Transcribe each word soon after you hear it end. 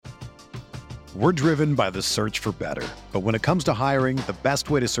We're driven by the search for better. But when it comes to hiring, the best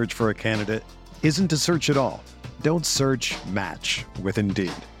way to search for a candidate isn't to search at all. Don't search, match with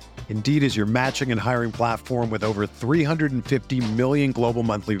Indeed. Indeed is your matching and hiring platform with over 350 million global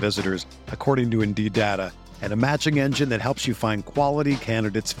monthly visitors, according to Indeed data, and a matching engine that helps you find quality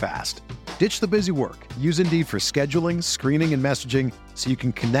candidates fast. Ditch the busy work. Use Indeed for scheduling, screening, and messaging so you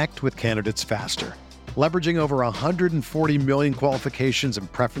can connect with candidates faster. Leveraging over 140 million qualifications and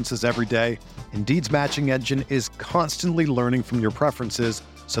preferences every day, Indeed's matching engine is constantly learning from your preferences,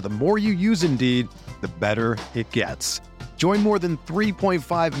 so the more you use Indeed, the better it gets. Join more than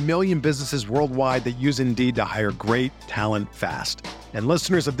 3.5 million businesses worldwide that use Indeed to hire great talent fast. And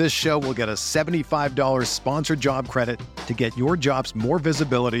listeners of this show will get a $75 sponsored job credit to get your jobs more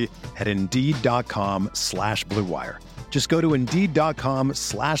visibility at Indeed.com/Blue Wire. Just go to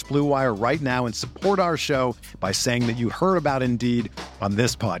Indeed.com/Blue Wire right now and support our show by saying that you heard about Indeed on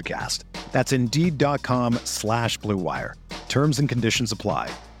this podcast. That's Indeed.com/Blue Wire. Terms and conditions apply.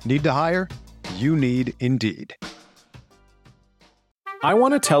 Need to hire? You need Indeed. I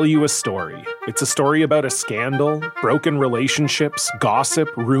want to tell you a story. It's a story about a scandal, broken relationships, gossip,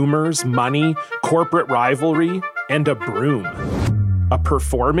 rumors, money, corporate rivalry, and a broom. A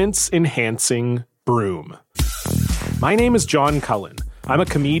performance-enhancing broom. My name is John Cullen. I'm a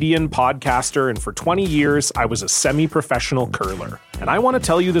comedian, podcaster, and for 20 years, I was a semi-professional curler. And I want to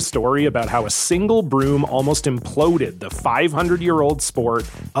tell you the story about how a single broom almost imploded the 500-year-old sport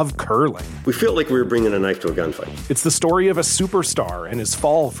of curling. We felt like we were bringing a knife to a gunfight. It's the story of a superstar and his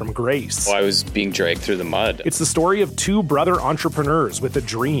fall from grace. Well, I was being dragged through the mud. It's the story of two brother entrepreneurs with a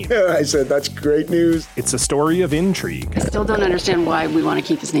dream. I said, that's great news. It's a story of intrigue. I still don't understand why we want to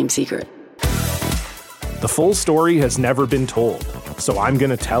keep his name secret. The full story has never been told, so I'm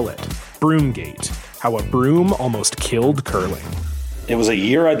going to tell it. Broomgate, how a broom almost killed curling. It was a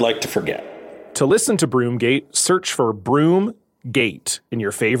year I'd like to forget. To listen to Broomgate, search for Broomgate in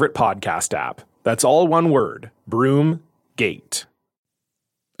your favorite podcast app. That's all one word, Broomgate.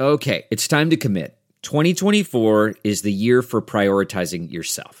 Okay, it's time to commit. 2024 is the year for prioritizing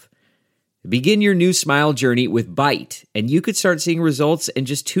yourself. Begin your new smile journey with Byte, and you could start seeing results in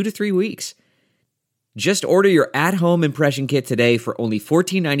just 2 to 3 weeks. Just order your at-home impression kit today for only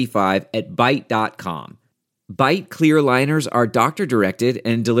 $14.95 at Byte.com. Byte clear liners are doctor-directed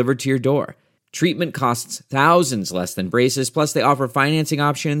and delivered to your door. Treatment costs thousands less than braces, plus they offer financing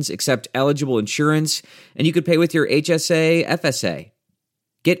options, accept eligible insurance, and you could pay with your HSA, FSA.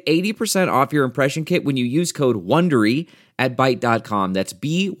 Get 80% off your impression kit when you use code WONDERY at Byte.com. That's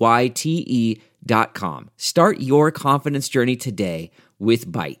BYTE.com. Start your confidence journey today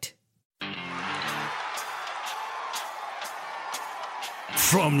with Byte.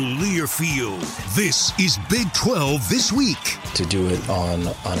 From Learfield, this is Big 12 This Week. To do it on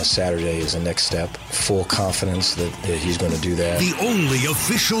a Saturday is the next step. Full confidence that he's going to do that. The only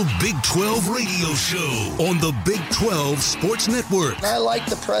official Big 12 radio show on the Big 12 Sports Network. I like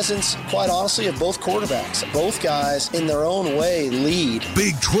the presence, quite honestly, of both quarterbacks. Both guys, in their own way, lead.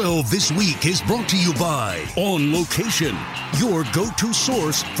 Big 12 This Week is brought to you by On Location, your go-to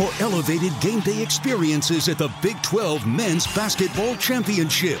source for elevated game day experiences at the Big 12 Men's Basketball Championship.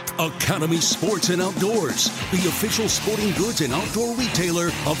 Academy Sports and Outdoors, the official sporting goods and outdoor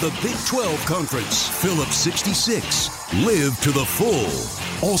retailer of the Big 12 Conference. Phillips 66, live to the full.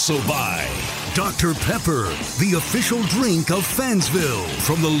 Also by Dr. Pepper, the official drink of Fansville,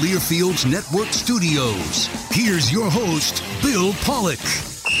 from the Learfields Network Studios. Here's your host, Bill Pollock.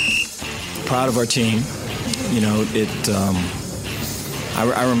 Proud of our team. You know,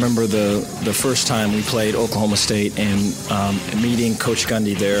 I remember the first time we played Oklahoma State and meeting Coach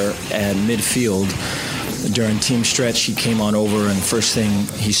Gundy there at midfield during team stretch. He came on over, and the first thing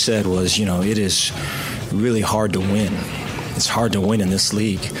he said was, you know, it is really hard to win. It's hard to win in this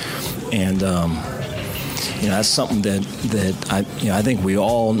league, and you know, that's something that I think we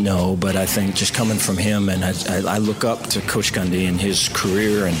all know. But I think just coming from him, and I look up to Coach Gundy and his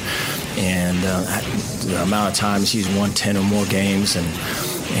career and the amount of times he's won 10 or more games,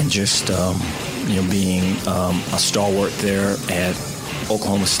 and just you know, being a stalwart there at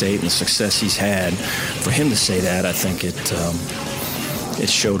Oklahoma State and the success he's had. For him to say that, I think it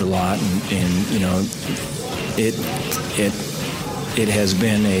showed a lot, and you know, it has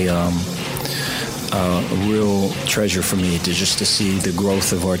been a real treasure for me to see the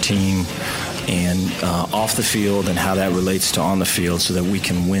growth of our team and off the field and how that relates to on the field, so that we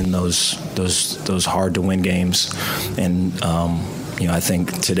can win those hard to win games. And you know, I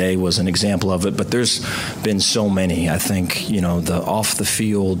think today was an example of it, but there's been so many. I think, you know, the off the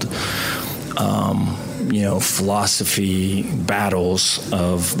field philosophy battles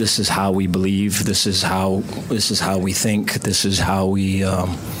of this is how we believe, this is how we think, this is how we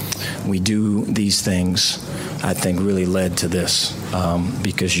do these things, I think really led to this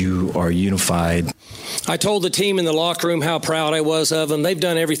because you are unified. I told the team in the locker room how proud I was of them. They've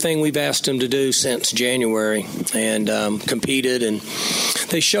done everything we've asked them to do since January and competed, and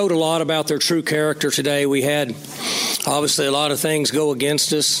they showed a lot about their true character today. We had obviously a lot of things go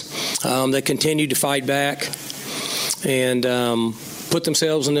against us. They continued to fight back and put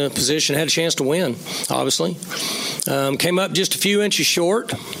themselves in a position, had a chance to win, obviously. Came up just a few inches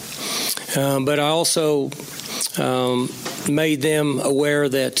short, but I also made them aware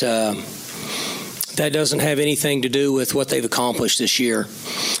that that doesn't have anything to do with what they've accomplished this year.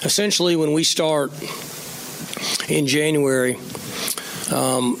 Essentially, when we start in January,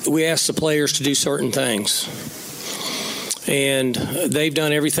 we ask the players to do certain things. And they've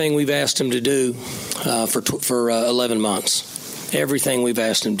done everything we've asked them to do for 11 months. Everything we've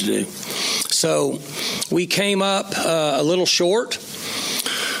asked them to do. So we came up a little short,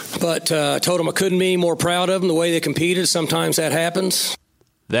 but I told them I couldn't be more proud of them the way they competed. Sometimes that happens.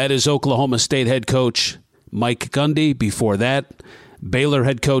 That is Oklahoma State head coach Mike Gundy. Before that, Baylor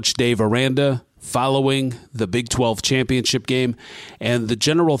head coach Dave Aranda following the Big 12 championship game. And the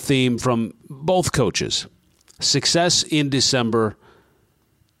general theme from both coaches, success in December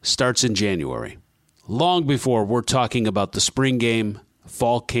starts in January. Long before we're talking about the spring game,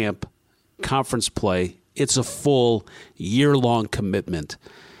 fall camp, conference play, it's a full year-long commitment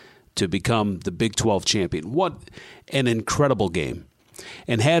to become the Big 12 champion. What an incredible game.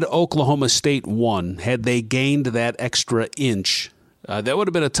 And had Oklahoma State won, had they gained that extra inch, that would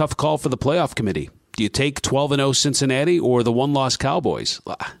have been a tough call for the playoff committee. Do you take 12-0 Cincinnati or the one-loss Cowboys?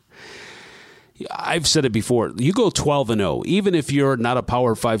 I've said it before. You go 12-0, even if you're not a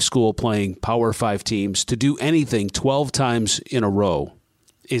Power 5 school playing Power 5 teams, to do anything 12 times in a row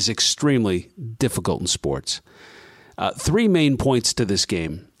is extremely difficult in sports. 3 main points to this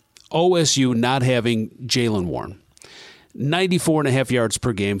game. OSU not having Jaylen Warren. 94.5 yards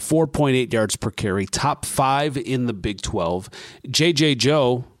per game, 4.8 yards per carry, top 5 in the Big 12. J.J.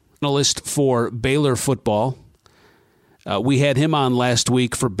 Joe, analyst for Baylor football. We had him on last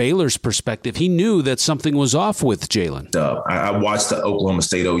week for Baylor's perspective. He knew that something was off with Jaylen. I watched the Oklahoma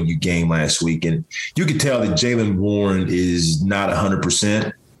State OU game last week, and you could tell that Jaylen Warren is not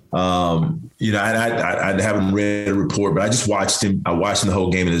 100%. I haven't read a report, but I just watched him. I watched him the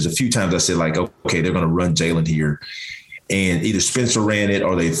whole game, and there's a few times I said, like, okay, they're going to run Jaylen here. And either Spencer ran it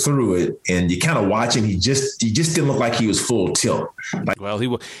or they threw it, and you kind of watch him. He just didn't look like he was full tilt. Well,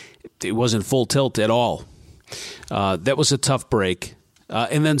 he wasn't full tilt at all. That was a tough break.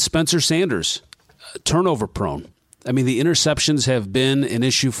 And then Spencer Sanders, turnover prone. I mean, the interceptions have been an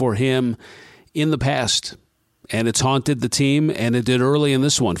issue for him in the past, and it's haunted the team, and it did early in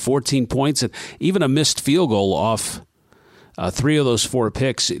this one. 14 points and even a missed field goal off 3 of those 4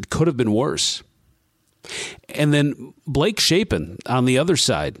 picks. It could have been worse. And then Blake Shapen on the other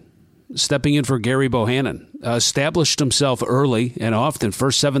side, stepping in for Gary Bohannon, established himself early and often,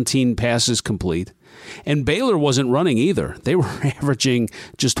 first 17 passes complete. And Baylor wasn't running either. They were averaging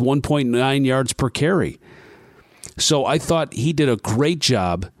just 1.9 yards per carry. So I thought he did a great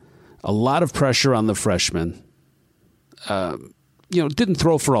job. A lot of pressure on the freshman. Didn't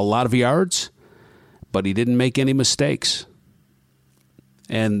throw for a lot of yards, but he didn't make any mistakes.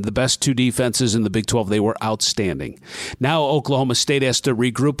 And the best 2 defenses in the Big 12, they were outstanding. Now Oklahoma State has to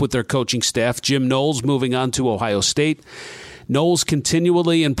regroup with their coaching staff. Jim Knowles moving on to Ohio State. Knowles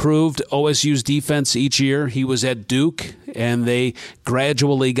continually improved OSU's defense each year. He was at Duke, and they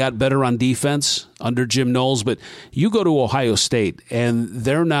gradually got better on defense under Jim Knowles. But you go to Ohio State, and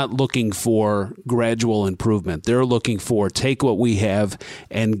they're not looking for gradual improvement. They're looking for take what we have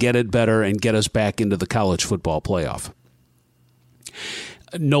and get it better and get us back into the college football playoff.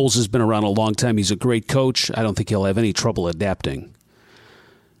 Knowles has been around a long time. He's a great coach. I don't think he'll have any trouble adapting.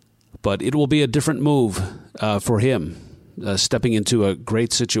 But it will be a different move for him, stepping into a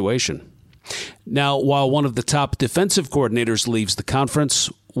great situation. Now, while one of the top defensive coordinators leaves the conference,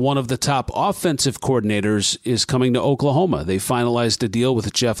 one of the top offensive coordinators is coming to Oklahoma. They finalized a deal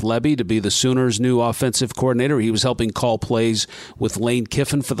with Jeff Lebby to be the Sooners' new offensive coordinator. He was helping call plays with Lane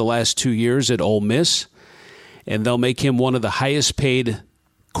Kiffin for the last 2 years at Ole Miss. And they'll make him one of the highest paid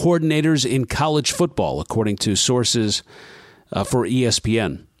coordinators in college football, according to sources for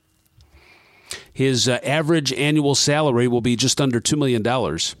ESPN. His average annual salary will be just under $2 million.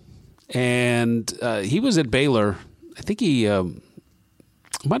 And he was at Baylor. I think he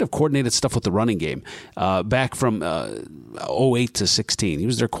might have coordinated stuff with the running game back from 08 to 16. He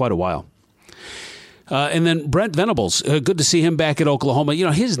was there quite a while. And then Brent Venables, good to see him back at Oklahoma. You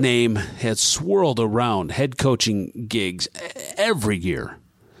know, his name has swirled around head coaching gigs every year.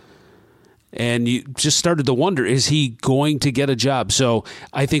 And you just started to wonder, is he going to get a job? So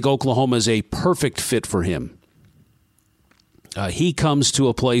I think Oklahoma is a perfect fit for him. He comes to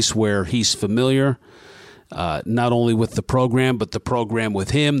a place where he's familiar, not only with the program, but the program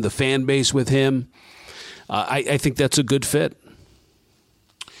with him, the fan base with him. I think that's a good fit.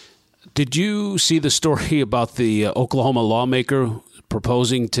 Did you see the story about the Oklahoma lawmaker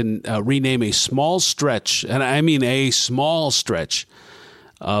proposing to rename a small stretch, and I mean a small stretch,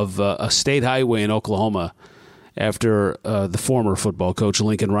 of a state highway in Oklahoma after the former football coach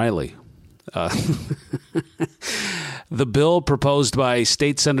Lincoln Riley? The bill proposed by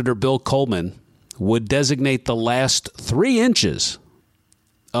State Senator Bill Coleman would designate the last 3 inches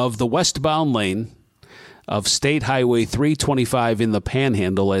of the westbound lane of State Highway 325 in the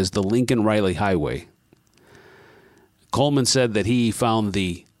Panhandle as the Lincoln Riley Highway. Coleman said that he found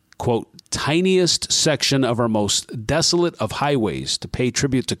the, quote, tiniest section of our most desolate of highways to pay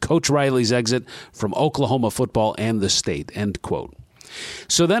tribute to Coach Riley's exit from Oklahoma football and the state, end quote.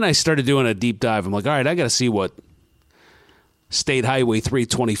 So then I started doing a deep dive. I'm like, all right, I got to see what State Highway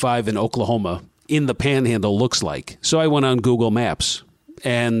 325 in Oklahoma in the Panhandle looks like. So I went on Google Maps,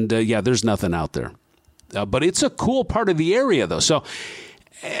 and there's nothing out there. But it's a cool part of the area, though. So,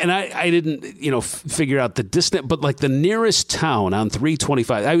 and I didn't, figure out the distance, but like the nearest town on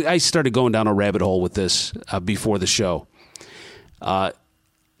 325. I started going down a rabbit hole with this before the show. And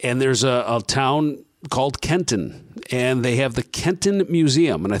there's a town called Kenton, and they have the Kenton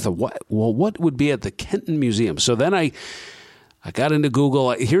Museum. And I thought, what would be at the Kenton Museum? So then I got into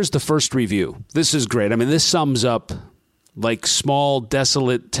Google. Here's the first review. This is great. I mean, this sums up like small,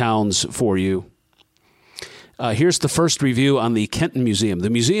 desolate towns for you. Here's the first review on the Kenton Museum.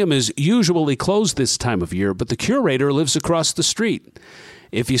 The museum is usually closed this time of year, but the curator lives across the street.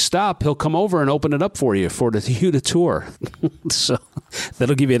 If you stop, he'll come over and open it up for you to tour. So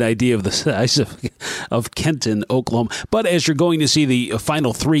that'll give you an idea of the size of Kenton, Oklahoma. But as you're going to see the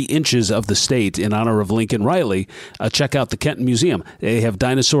final 3 inches of the state in honor of Lincoln Riley, check out the Kenton Museum. They have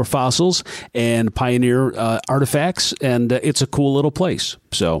dinosaur fossils and pioneer artifacts, and it's a cool little place.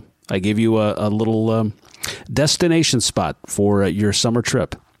 So I give you a little destination spot for your summer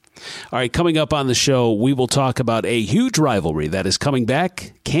trip. All right, coming up on the show, we will talk about a huge rivalry that is coming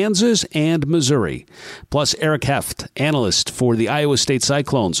back, Kansas and Missouri. Plus, Eric Heft, analyst for the Iowa State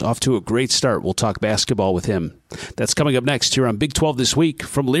Cyclones, off to a great start. We'll talk basketball with him. That's coming up next here on Big 12 This Week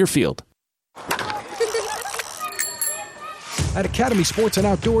from Learfield. At Academy Sports and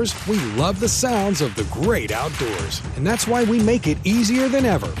Outdoors, we love the sounds of the great outdoors. And that's why we make it easier than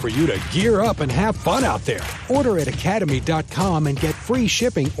ever for you to gear up and have fun out there. Order at academy.com and get free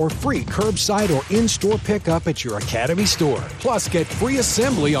shipping or free curbside or in-store pickup at your Academy store. Plus, get free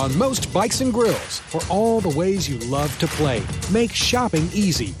assembly on most bikes and grills for all the ways you love to play. Make shopping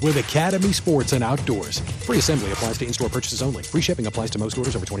easy with Academy Sports and Outdoors. Free assembly applies to in-store purchases only. Free shipping applies to most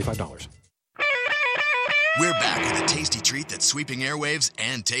orders over $25. We're back with a tasty treat that's sweeping airwaves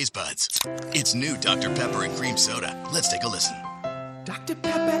and taste buds. It's new Dr. Pepper and Cream Soda. Let's take a listen. Dr.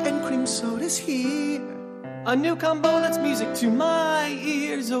 Pepper and Cream Soda's here. A new combo that's music to my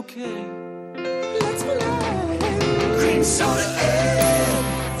ears, okay. Let's play. Cream Soda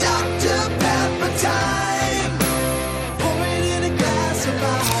and Dr. Pepper time. Pour it in a glass of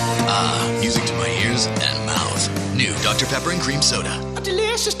ice. Music to my ears and mouth. New Dr. Pepper and Cream Soda. A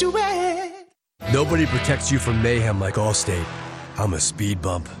delicious duet. Nobody protects you from mayhem like Allstate. I'm a speed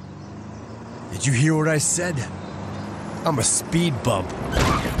bump. Did you hear what I said? I'm a speed bump.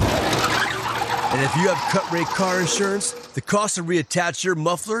 And if you have cut-rate car insurance, the cost to reattach your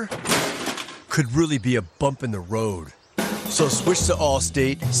muffler could really be a bump in the road. So switch to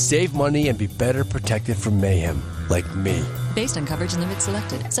Allstate, save money, and be better protected from mayhem, like me. Based on coverage and limits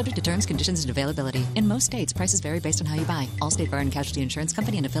selected. Subject to terms, conditions, and availability. In most states, prices vary based on how you buy. Allstate Fire and Casualty Insurance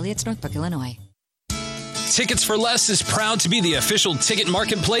Company and affiliates, Northbrook, Illinois. Tickets for Less is proud to be the official ticket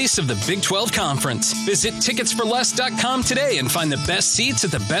marketplace of the Big 12 Conference. Visit ticketsforless.com today and find the best seats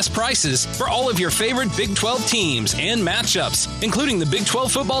at the best prices for all of your favorite Big 12 teams and matchups, including the Big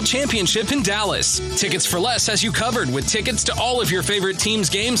 12 Football Championship in Dallas. Tickets for Less has you covered with tickets to all of your favorite teams'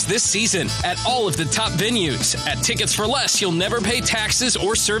 games this season at all of the top venues. At Tickets for Less, you'll never pay taxes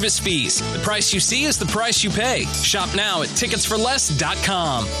or service fees. The price you see is the price you pay. Shop now at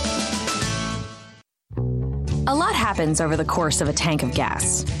ticketsforless.com. A lot happens over the course of a tank of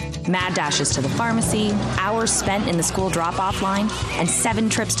gas. Mad dashes to the pharmacy, hours spent in the school drop-off line, and 7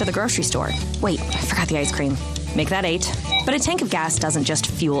 trips to the grocery store. Wait, I forgot the ice cream. Make that 8. But a tank of gas doesn't just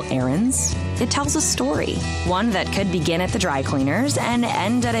fuel errands. It tells a story, one that could begin at the dry cleaners and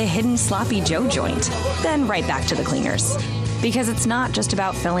end at a hidden Sloppy Joe joint, then right back to the cleaners. Because it's not just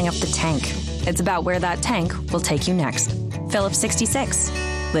about filling up the tank. It's about where that tank will take you next. Phillips 66.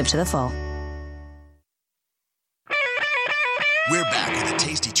 Live to the full. We're back with a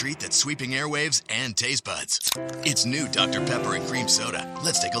tasty treat that's sweeping airwaves and taste buds. It's new Dr. Pepper and Cream Soda.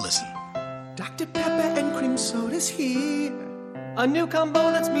 Let's take a listen. Dr. Pepper and Cream Soda's here. A new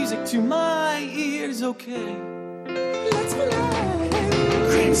combo that's music to my ears, okay. Let's play.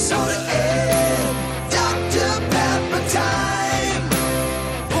 Cream Soda and Dr. Pepper time.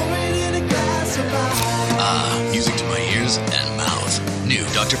 Pour it in a glass of ice. Music to my ears and mouth. New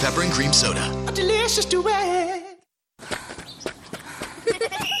Dr. Pepper and Cream Soda. A delicious duet.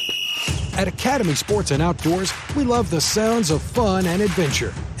 At Academy Sports and Outdoors, we love the sounds of fun and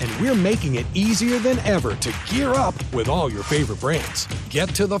adventure, and we're making it easier than ever to gear up with all your favorite brands. Get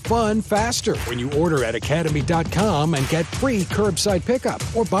to the fun faster when you order at Academy.com and get free curbside pickup,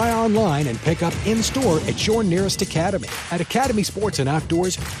 or buy online and pick up in-store at your nearest Academy. At Academy Sports and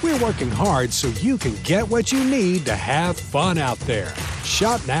Outdoors, we're working hard so you can get what you need to have fun out there.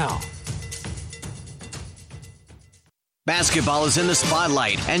 Shop now. Basketball is in the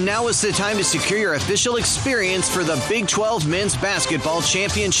spotlight, and now is the time to secure your official experience for the Big 12 Men's Basketball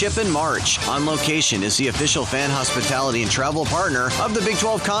Championship in March. On Location is the official fan hospitality and travel partner of the Big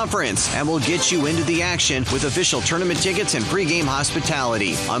 12 Conference, and will get you into the action with official tournament tickets and pregame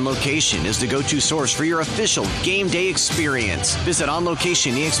hospitality. On Location is the go-to source for your official game day experience. Visit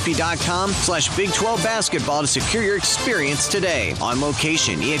onlocationexp.com/Big 12 Basketball to secure your experience today. On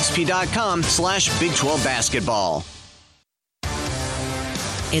locationexp.com/Big 12 Basketball.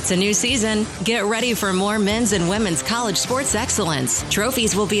 It's a new season. Get ready for more men's and women's college sports excellence.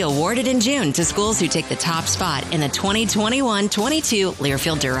 Trophies will be awarded in June to schools who take the top spot in the 2021-22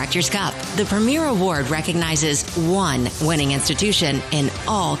 Learfield Directors Cup. The premier award recognizes one winning institution in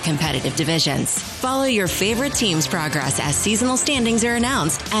all competitive divisions. Follow your favorite team's progress as seasonal standings are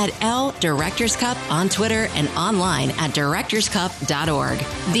announced at L Directors Cup on Twitter and online at directorscup.org.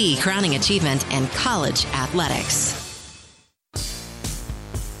 The crowning achievement in college athletics.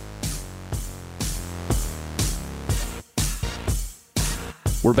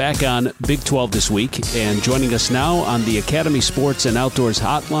 We're back on Big 12 this week, and joining us now on the Academy Sports and Outdoors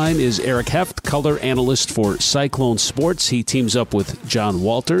hotline is Eric Heft, color analyst for Cyclone Sports. He teams up with John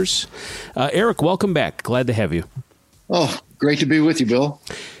Walters. Eric, welcome back. Glad to have you. Oh, great to be with you, Bill.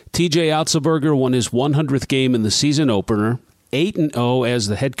 TJ Otzelberger won his 100th game in the season opener, 8-0 as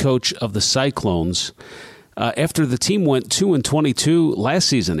the head coach of the Cyclones. After the team went 2-22 last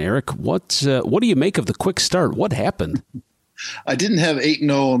season, Eric, what do you make of the quick start? What happened? I didn't have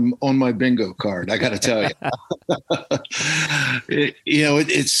 8-0 on my bingo card, I got to tell you.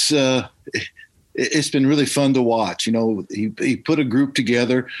 It's been really fun to watch. You know, he put a group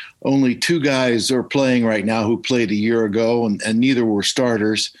together. Only two guys are playing right now who played a year ago, and neither were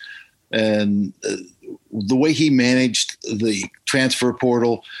starters. And the way he managed the transfer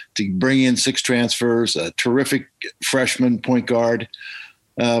portal to bring in 6 transfers, a terrific freshman point guard,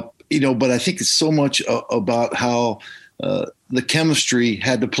 but I think it's so much about how the chemistry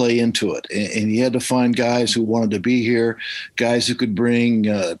had to play into it, and he had to find guys who wanted to be here, guys who could bring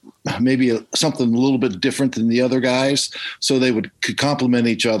something a little bit different than the other guys, so they could complement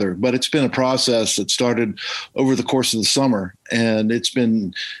each other. But it's been a process that started over the course of the summer, and it's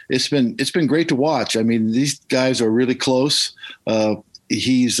been great to watch. I mean, these guys are really close.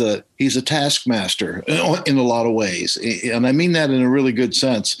 He's a taskmaster in a lot of ways, and I mean that in a really good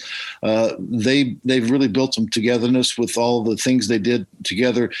sense. They've really built some togetherness with all the things they did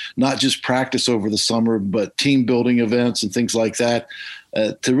together, not just practice over the summer, but team building events and things like that,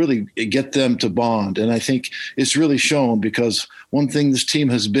 to really get them to bond. And I think it's really shown, because one thing this team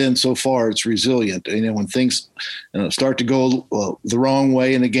has been so far, it's resilient. When things start to go the wrong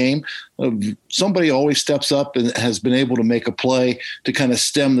way in a game, somebody always steps up and has been able to make a play to kind of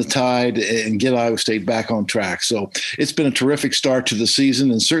stem the tide and get Iowa State back on track. So it's been a terrific start to the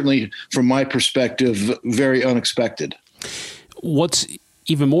season, and certainly from my perspective, very unexpected. What's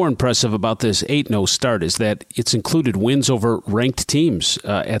even more impressive about this 8-0 start is that it's included wins over ranked teams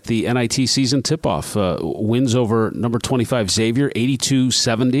at the NIT season tip-off. Wins over number 25 Xavier,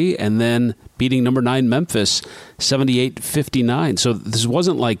 82-70, and then beating number 9 Memphis, 78-59. So this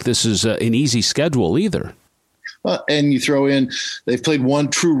wasn't like this is an easy schedule either. And you throw in, they've played one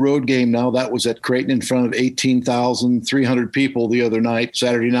true road game now. That was at Creighton in front of 18,300 people the other night,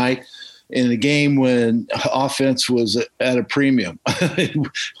 Saturday night, in a game when offense was at a premium.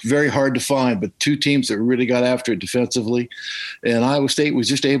 Very hard to find, but two teams that really got after it defensively. And Iowa State was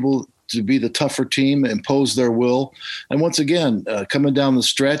just able to be the tougher team, impose their will. And once again, coming down the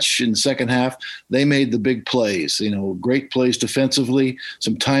stretch in the second half, they made the big plays, great plays defensively,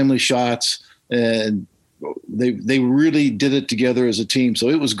 some timely shots, and they really did it together as a team. So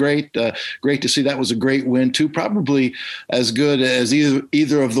it was great to see. That was a great win too, probably as good as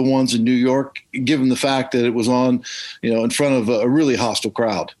either of the ones in New York, given the fact that it was on, in front of a really hostile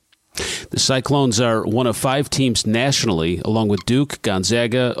crowd. The Cyclones are one of 5 teams nationally, along with Duke,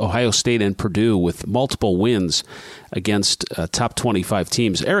 Gonzaga, Ohio State, and Purdue, with multiple wins against top 25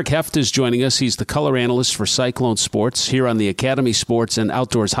 teams. Eric Heft is joining us. He's the color analyst for Cyclone Sports here on the Academy Sports and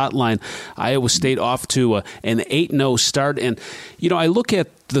Outdoors Hotline. Iowa State off to an 8-0 start. And, I look at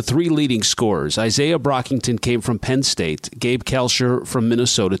the 3 leading scorers. Isaiah Brockington came from Penn State. Gabe Kalsher from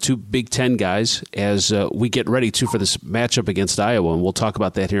Minnesota, 2 Big Ten guys, as we get ready for this matchup against Iowa, and we'll talk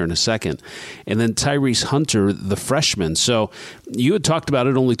about that here in a second. And then Tyrese Hunter, the freshman. So you had talked about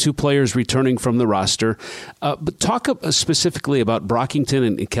it, only 2 players returning from the roster. But talk specifically about Brockington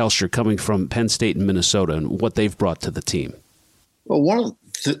and Kalsher coming from Penn State and Minnesota and what they've brought to the team. Well,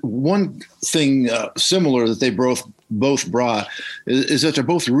 one thing similar that they both brought is that they're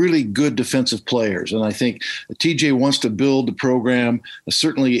both really good defensive players. And I think TJ wants to build the program,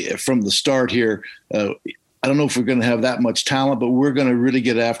 certainly from the start here. I don't know if we're going to have that much talent, but we're going to really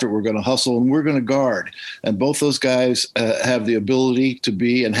get after it. We're going to hustle and we're going to guard. And both those guys have the ability to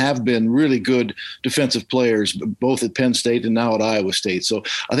be and have been really good defensive players, both at Penn State and now at Iowa State. So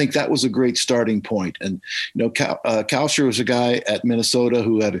I think that was a great starting point. And, Kalsher was a guy at Minnesota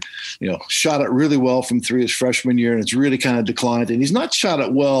who had, shot it really well from 3 his freshman year, and it's really kind of declined. And he's not shot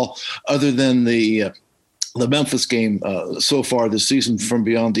it well other than the Memphis game so far this season from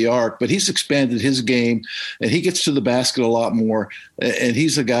beyond the arc, but he's expanded his game and he gets to the basket a lot more. And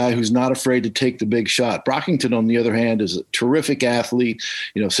he's a guy who's not afraid to take the big shot. Brockington, on the other hand, is a terrific athlete,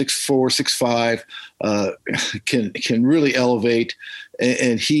 6'4", 6'5", can really elevate.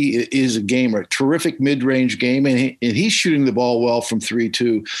 And he is a gamer, a terrific mid-range game. And he's shooting the ball well from 3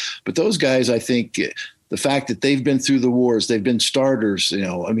 too. But those guys, I think, the fact that they've been through the wars, they've been starters.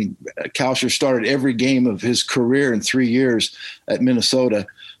 Kalsher started every game of his career in 3 years at Minnesota.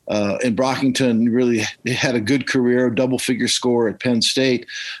 And Brockington really had a good career, a double-figure score at Penn State.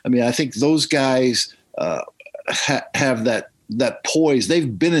 I think those guys have that poise.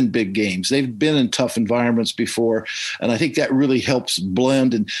 They've been in big games. They've been in tough environments before. And I think that really helps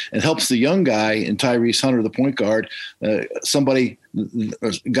blend and helps the young guy in Tyrese Hunter, the point guard,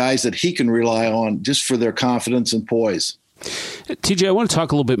 guys that he can rely on just for their confidence and poise. TJ, I want to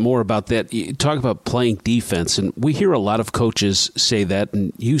talk a little bit more about that. You talk about playing defense, and we hear a lot of coaches say that,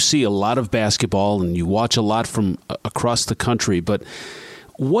 and you see a lot of basketball, and you watch a lot from across the country, but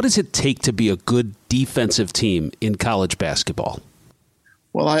what does it take to be a good defensive team in college basketball?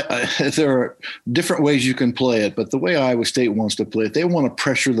 Well, there are different ways you can play it, but the way Iowa State wants to play it, they want to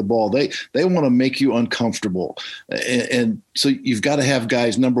pressure the ball. They want to make you uncomfortable. And so you've got to have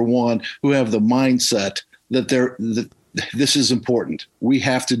guys, number one, who have the mindset that this is important. We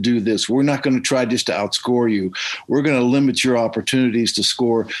have to do this. We're not going to try just to outscore you. We're going to limit your opportunities to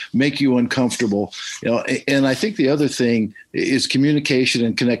score, make you uncomfortable. And I think the other thing is communication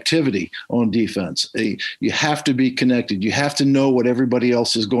and connectivity on defense. You have to be connected. You have to know what everybody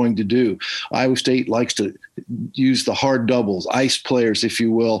else is going to do. Iowa State likes to use the hard doubles, ice players, if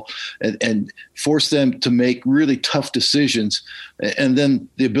you will, and force them to make really tough decisions, and then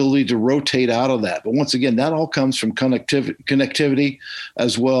the ability to rotate out of that. But once again, that all comes from connectivity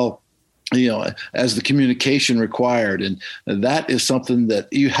as well, as the communication required. And that is something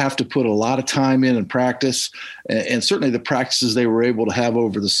that you have to put a lot of time in and practice. And certainly the practices they were able to have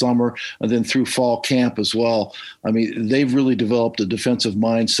over the summer and then through fall camp as well. They've really developed a defensive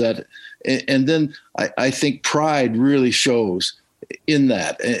mindset. And then I think pride really shows in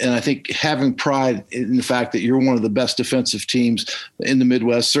that. And I think having pride in the fact that you're one of the best defensive teams in the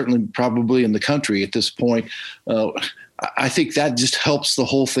Midwest, certainly probably in the country at this point, I think that just helps the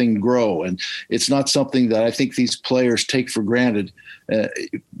whole thing grow. And it's not something that I think these players take for granted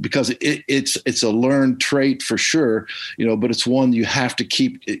because it's a learned trait for sure, but it's one you have to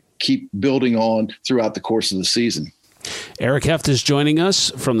keep building on throughout the course of the season. Eric Heft is joining us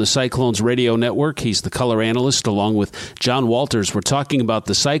from the Cyclones Radio Network. He's the color analyst along with John Walters. We're talking about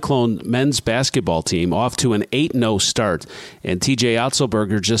the Cyclone men's basketball team off to an 8-0 start. And TJ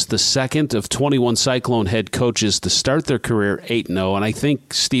Otzelberger, just the second of 21 Cyclone head coaches to start their career 8-0. And I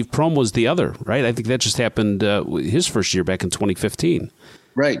think Steve Prohm was the other, right? I think that just happened his first year back in 2015.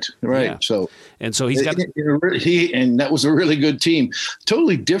 Right. Yeah. So he's got and that was a really good team.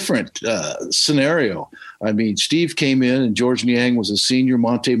 Totally different scenario. I mean, Steve came in and George Niang was a senior.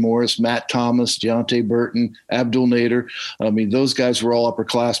 Monte Morris, Matt Thomas, Deontay Burton, Abdul Nader. I mean, those guys were all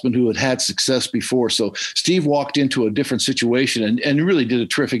upperclassmen who had success before. So Steve walked into a different situation and really did a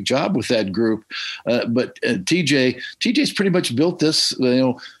terrific job with that group. But TJ's pretty much built this,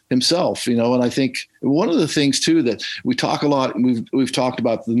 himself, and I think one of the things too that we talk a lot, and we've talked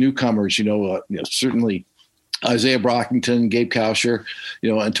about the newcomers, certainly Isaiah Brockington, Gabe Kauscher,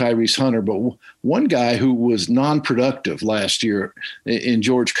 and Tyrese Hunter. But one guy who was non-productive last year in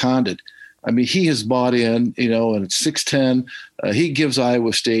George Condit, I mean, he has bought in, and at 6'10", he gives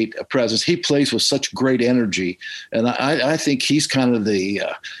Iowa State a presence. He plays with such great energy. And I think he's kind of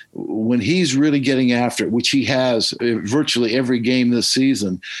when he's really getting after it, which he has virtually every game this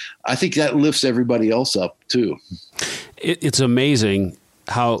season, I think that lifts everybody else up too. It's amazing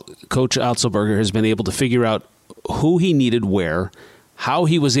how Coach Otzelberger has been able to figure out who he needed where, how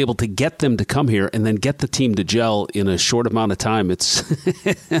he was able to get them to come here and then get the team to gel in a short amount of time. It's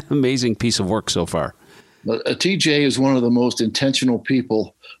an amazing piece of work so far. TJ is one of the most intentional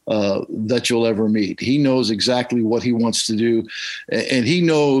people that you'll ever meet. He knows exactly what he wants to do. And he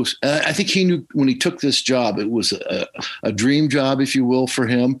knows, I think he knew when he took this job, it was a dream job, if you will, for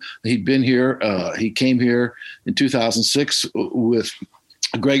him. He'd been here. He came here in 2006 with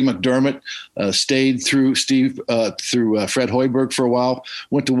Greg McDermott, stayed through Fred Hoiberg for a while,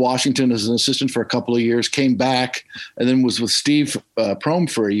 went to Washington as an assistant for a couple of years, came back, and then was with Steve Prohm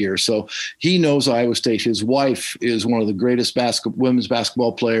for a year. So he knows Iowa State. His wife is one of the greatest women's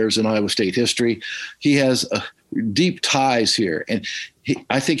basketball players in Iowa State history. He has deep ties here. And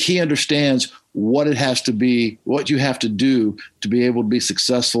I think he understands what it has to be, what you have to do to be able to be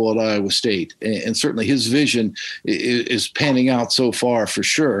successful at Iowa State. And certainly his vision is panning out so far for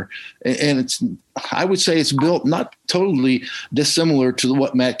sure. And I would say it's built not totally dissimilar to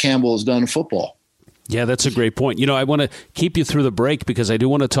what Matt Campbell has done in football. Yeah, that's a great point. I want to keep you through the break because I do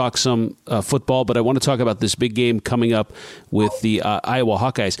want to talk some football, but I want to talk about this big game coming up with the Iowa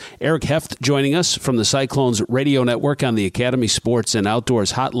Hawkeyes. Eric Heft joining us from the Cyclones Radio Network on the Academy Sports and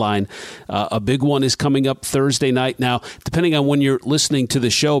Outdoors Hotline. A big one is coming up Thursday night. Now, depending on when you're listening to the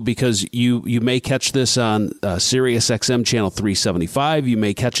show, because you may catch this on Sirius XM Channel 375. You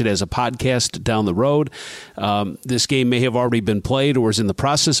may catch it as a podcast down the road. This game may have already been played or is in the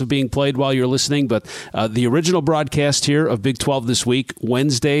process of being played while you're listening, but the original broadcast here of Big 12 this week,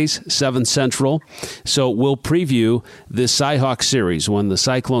 Wednesdays, 7 Central. So we'll preview this Cyhawk series when the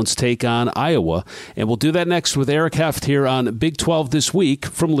Cyclones take on Iowa. And we'll do that next with Eric Heft here on Big 12 This Week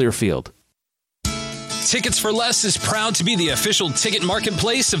from Learfield. Tickets for Less is proud to be the official ticket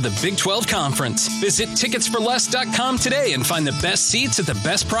marketplace of the Big 12 Conference. Visit ticketsforless.com today and find the best seats at the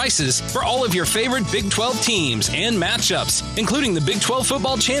best prices for all of your favorite Big 12 teams and matchups, including the Big 12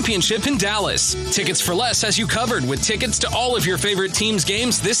 Football Championship in Dallas. Tickets for Less has you covered with tickets to all of your favorite teams'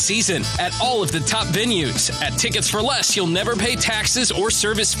 games this season at all of the top venues. At Tickets for Less, you'll never pay taxes or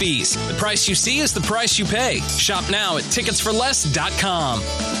service fees. The price you see is the price you pay. Shop now at ticketsforless.com.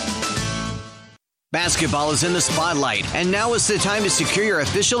 Basketball is in the spotlight, and now is the time to secure your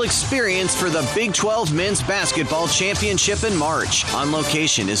official experience for the Big 12 Men's Basketball Championship in March. On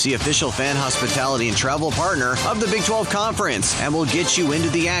Location is the official fan hospitality and travel partner of the Big 12 Conference, and will get you into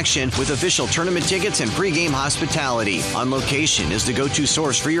the action with official tournament tickets and pregame hospitality. On Location is the go-to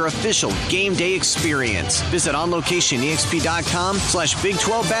source for your official game day experience. Visit onlocationexp.com/Big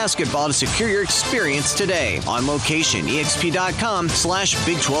 12 Basketball to secure your experience today. On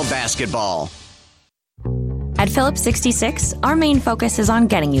locationexp.com/Big 12 Basketball. At Phillips 66, our main focus is on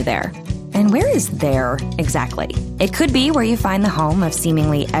getting you there. And where is there exactly? It could be where you find the home of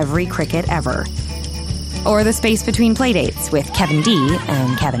seemingly every cricket ever. Or the space between playdates with Kevin D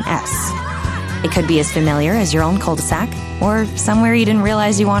and Kevin S. It could be as familiar as your own cul-de-sac, or somewhere you didn't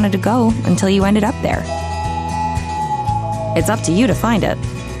realize you wanted to go until you ended up there. It's up to you to find it,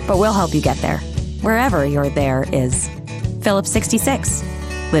 but we'll help you get there. Wherever your there is. Phillips 66.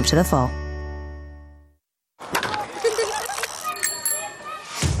 Live to the full.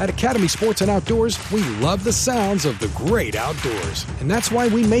 At Academy Sports and Outdoors, we love the sounds of the great outdoors. And that's why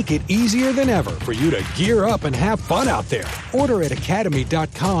we make it easier than ever for you to gear up and have fun out there. Order at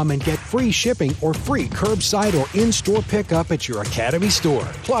academy.com and get free shipping or free curbside or in-store pickup at your Academy store.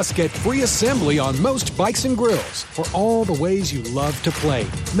 Plus, get free assembly on most bikes and grills for all the ways you love to play.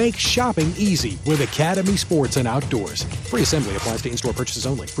 Make shopping easy with Academy Sports and Outdoors. Free assembly applies to in-store purchases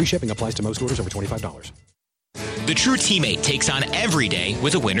only. Free shipping applies to most orders over $25. The true teammate takes on every day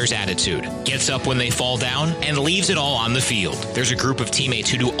with a winner's attitude, gets up when they fall down, and leaves it all on the field. There's a group of teammates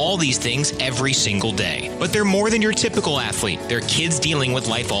who do all these things every single day. But they're more than your typical athlete. They're kids dealing with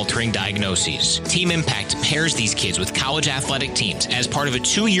life-altering diagnoses. Team Impact pairs these kids with college athletic teams as part of a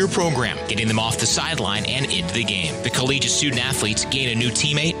 2-year program, getting them off the sideline and into the game. The collegiate student-athletes gain a new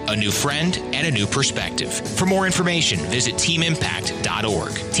teammate, a new friend, and a new perspective. For more information, visit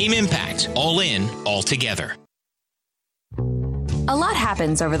teamimpact.org. Team Impact. All in, all together. A lot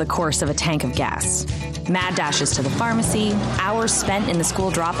happens over the course of a tank of gas. Mad dashes to the pharmacy, hours spent in the school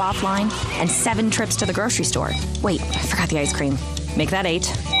drop-off line, and 7 trips to the grocery store. Wait, I forgot the ice cream. Make that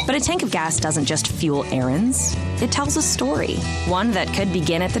 8. But a tank of gas doesn't just fuel errands. It tells a story. One that could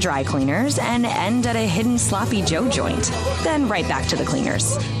begin at the dry cleaners and end at a hidden Sloppy Joe joint. Then right back to the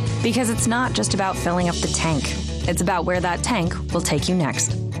cleaners. Because it's not just about filling up the tank. It's about where that tank will take you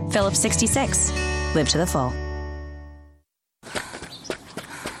next. Phillips 66. Live to the full.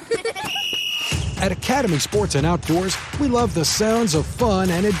 At Academy Sports and Outdoors, we love the sounds of fun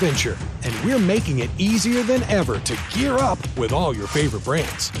and adventure, and we're making it easier than ever to gear up with all your favorite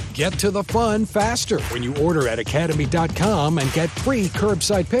brands. Get to the fun faster when you order at academy.com and get free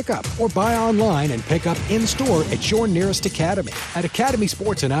curbside pickup, or buy online and pick up in-store at your nearest Academy. At Academy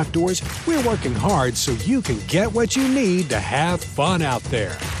Sports and Outdoors, we're working hard so you can get what you need to have fun out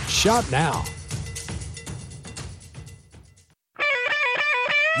there. Shop now.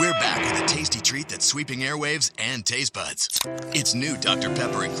 We're back with a tasty treat that's sweeping airwaves and taste buds. It's new Dr.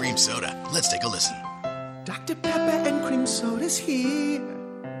 Pepper and Cream Soda. Let's take a listen. Dr. Pepper and Cream Soda's here.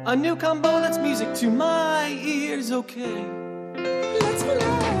 A new combo that's music to my ears, okay. Let's play.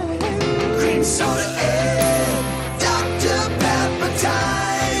 Cream Soda and Dr. Pepper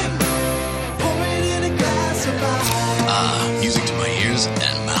time. Pour it in a glass of ice. Music to my ears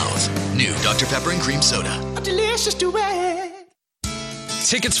and mouth. New Dr. Pepper and Cream Soda. A delicious duet.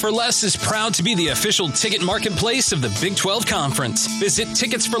 Tickets for Less is proud to be the official ticket marketplace of the Big 12 Conference. Visit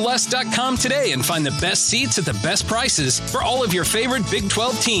ticketsforless.com today and find the best seats at the best prices for all of your favorite Big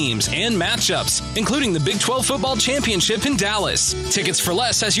 12 teams and matchups, including the Big 12 Football Championship in Dallas. Tickets for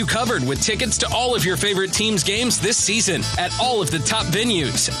Less has you covered with tickets to all of your favorite teams' games this season at all of the top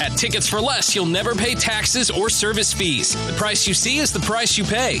venues. At Tickets for Less, you'll never pay taxes or service fees. The price you see is the price you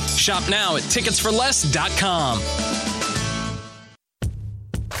pay. Shop now at ticketsforless.com.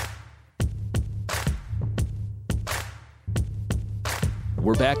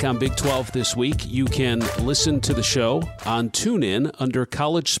 We're back on Big 12 this week. You can listen to the show on TuneIn under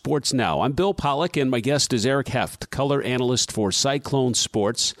College Sports Now. I'm Bill Pollack, and my guest is Eric Heft, color analyst for Cyclone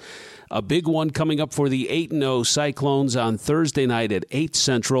Sports. A big one coming up for the 8-0 Cyclones on Thursday night at 8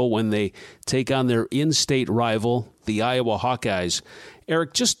 Central when they take on their in-state rival, the Iowa Hawkeyes.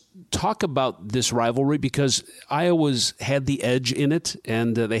 Eric, just talk about this rivalry because Iowa's had the edge in it,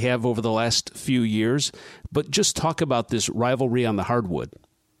 and they have over the last few years. But just talk about this rivalry on the hardwood.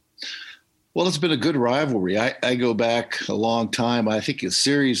 Well, it's been a good rivalry. I go back a long time. I think the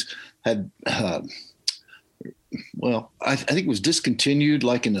series had, I think it was discontinued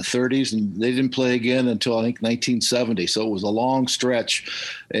like in the 30s, and they didn't play again until I think 1970. So it was a long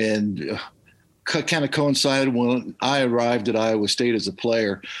stretch, and kind of coincided when I arrived at Iowa State as a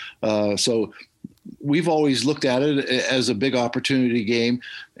player. So we've always looked at it as a big opportunity game,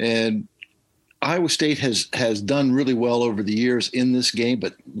 and Iowa State has done really well over the years in this game,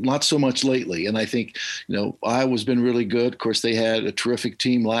 but not so much lately. And I think, Iowa's been really good. Of course, they had a terrific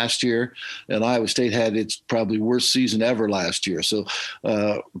team last year, and Iowa State had its probably worst season ever last year. So,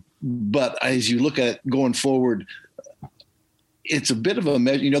 but as you look at going forward, it's a bit of a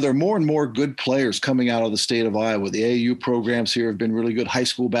measure. There are more and more good players coming out of the state of Iowa. The AAU programs here have been really good. High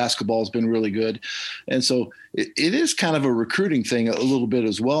school basketball has been really good. And so it is kind of a recruiting thing a little bit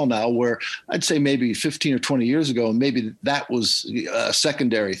as well now, where I'd say maybe 15 or 20 years ago, maybe that was a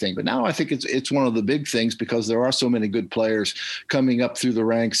secondary thing. But now I think it's one of the big things because there are so many good players coming up through the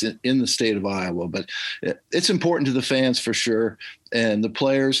ranks in the state of Iowa. But it's important to the fans for sure. And the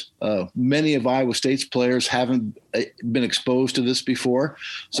players, many of Iowa State's players haven't been exposed to this before.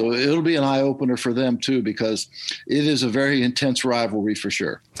 So it'll be an eye-opener for them, too, because it is a very intense rivalry for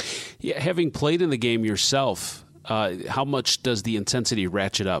sure. Yeah, having played in the game yourself, how much does the intensity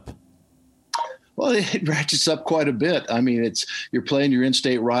ratchet up? Well, it ratchets up quite a bit. I mean, you're playing your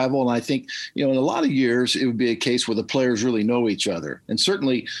in-state rival, and I think, in a lot of years, it would be a case where the players really know each other. And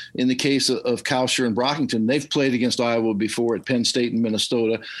certainly in the case of Kalsher and Brockington, they've played against Iowa before at Penn State and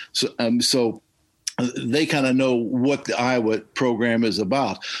Minnesota. So they kind of know what the Iowa program is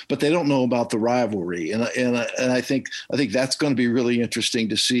about, but they don't know about the rivalry. And I think that's going to be really interesting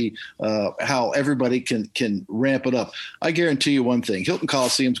to see how everybody can ramp it up. I guarantee you one thing: Hilton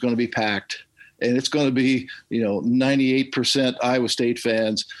Coliseum is going to be packed. And it's going to be, 98% Iowa State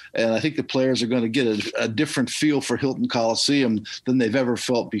fans. And I think the players are going to get a different feel for Hilton Coliseum than they've ever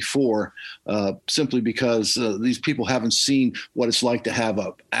felt before, simply because these people haven't seen what it's like to have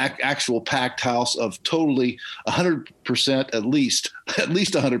a actual packed house of totally 100%, at least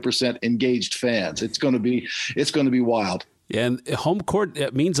 100% engaged fans. It's going to be wild. And home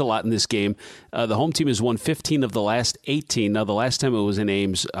court means a lot in this game. The home team has won 15 of the last 18. Now, the last time it was in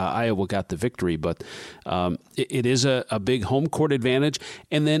Ames, Iowa got the victory, but it is a big home court advantage.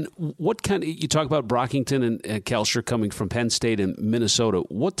 And then you talk about Brockington and Kalsher coming from Penn State and Minnesota.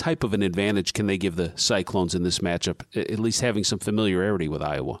 What type of an advantage can they give the Cyclones in this matchup, at least having some familiarity with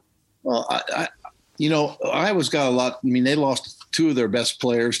Iowa? Well, Iowa's got a lot. I mean, they lost two of their best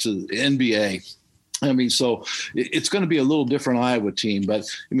players to the NBA. I mean, so it's going to be a little different Iowa team, but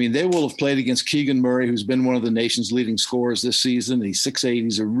I mean, they will have played against Keegan Murray, who's been one of the nation's leading scorers this season. He's 6'8".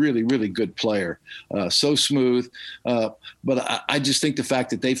 He's a really, really good player. So smooth. But I just think the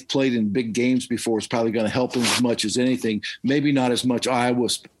fact that they've played in big games before is probably going to help them as much as anything. Maybe not as much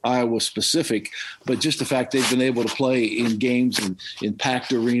Iowa specific, but just the fact they've been able to play in games and in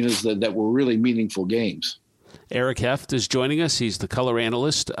packed arenas that were really meaningful games. Eric Heft is joining us. He's the color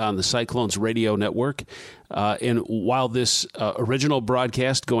analyst on the Cyclones radio network. And while this original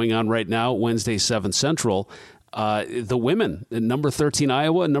broadcast going on right now, Wednesday, 7 Central, the women, number 13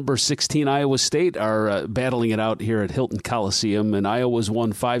 Iowa, number 16 Iowa State, are battling it out here at Hilton Coliseum, and Iowa's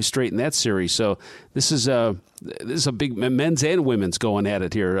won 5 straight in that series. So this is a big men's and women's going at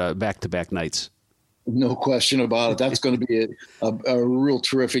it here back-to-back nights. No question about it. That's going to be a real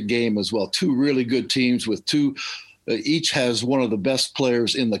terrific game as well. Two really good teams with two. Each has one of the best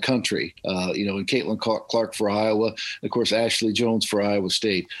players in the country, in Caitlin Clark for Iowa, and of course, Ashley Jones for Iowa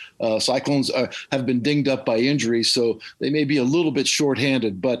State. Cyclones have been dinged up by injuries, so they may be a little bit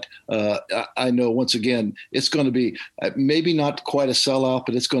shorthanded, but I know, once again, it's going to be maybe not quite a sellout,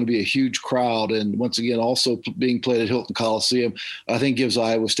 but it's going to be a huge crowd. And once again, also being played at Hilton Coliseum, I think gives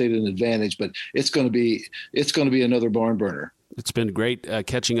Iowa State an advantage, but it's going to be another barn burner. It's been great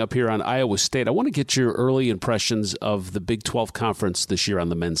catching up here on Iowa State. I want to get your early impressions of the Big 12 Conference this year on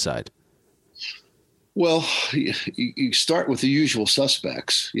the men's side. Well, you start with the usual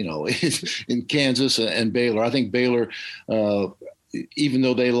suspects, in Kansas and Baylor. I think Baylor, even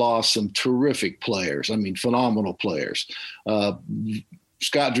though they lost some terrific players, I mean, phenomenal players,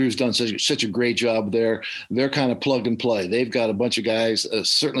 Scott Drew's done such a great job there. They're kind of plug and play. They've got a bunch of guys,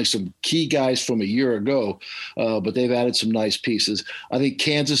 certainly some key guys from a year ago, but they've added some nice pieces. I think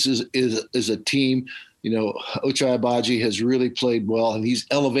Kansas is a team. Ochai Agbaji has really played well, and he's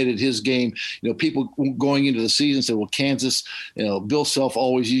elevated his game. People going into the season said, well, Kansas, Bill Self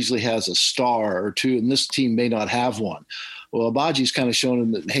always usually has a star or two, and this team may not have one. Well, Abaji's kind of shown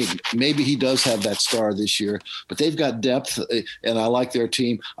him that, hey, maybe he does have that star this year, but they've got depth, and I like their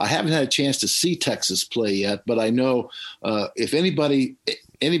team. I haven't had a chance to see Texas play yet, but I know if anybody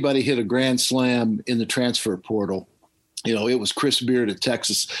hit a grand slam in the transfer portal, it was Chris Beard at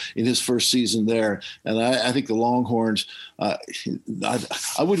Texas in his first season there. And I think the Longhorns, I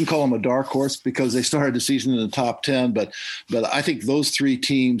wouldn't call them a dark horse because they started the season in the top 10, but I think those three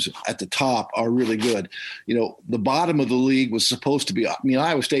teams at the top are really good. The bottom of the league was supposed to be,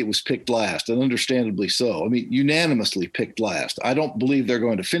 Iowa State was picked last, and understandably so. Unanimously picked last. I don't believe they're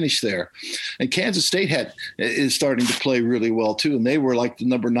going to finish there. And Kansas State is starting to play really well too, and they were like the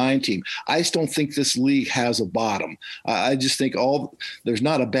number 9 team. I just don't think this league has a bottom. I just think there's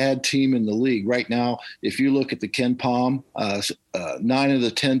not a bad team in the league right now. If you look at the Ken Pom, 9 of the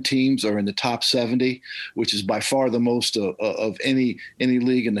 10 teams are in the top 70, which is by far the most of any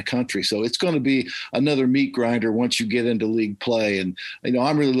league in the country. So it's going to be another meat grinder once you get into league play. And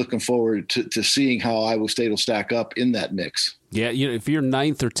I'm really looking forward to seeing how Iowa State will stack up in that mix. Yeah, if you're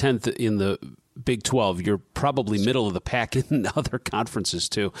 9th or 10th in the Big 12, you're probably middle of the pack in other conferences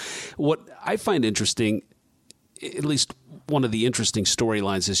too. What I find interesting, at least one of the interesting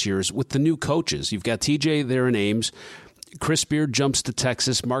storylines this year, is with the new coaches. You've got TJ there in Ames. Chris Beard jumps to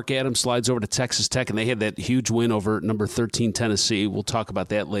Texas. Mark Adams slides over to Texas Tech, and they had that huge win over number 13 Tennessee. We'll talk about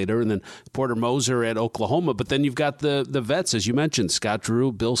that later. And then Porter Moser at Oklahoma. But then you've got the vets, as you mentioned, Scott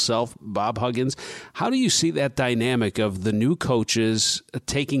Drew, Bill Self, Bob Huggins. How do you see that dynamic of the new coaches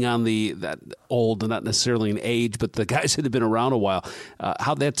taking on that old, not necessarily in age, but the guys that have been around a while,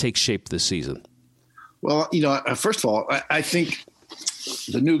 how that takes shape this season? Well, first of all, I think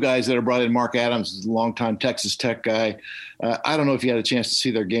the new guys that are brought in, Mark Adams is a longtime Texas Tech guy. I don't know if you had a chance to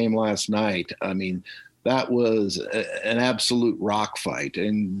see their game last night. I mean, that was an absolute rock fight,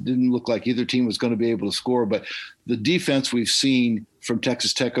 and didn't look like either team was going to be able to score. But the defense we've seen from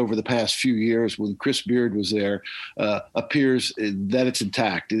Texas Tech over the past few years when Chris Beard was there appears that it's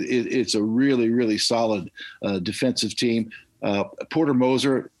intact. It's a really, really solid defensive team. Porter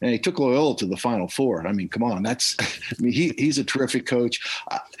Moser, and he took Loyola to the Final Four. I mean, come on, he's a terrific coach.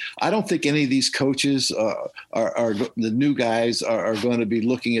 I don't think any of these coaches are the new guys are going to be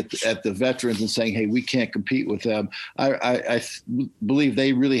looking at the veterans and saying, "Hey, we can't compete with them." I believe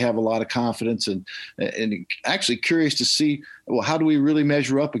they really have a lot of confidence and actually curious to see, well, how do we really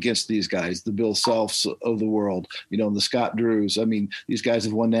measure up against these guys, the Bill Selfs of the world, the Scott Drews. I mean, these guys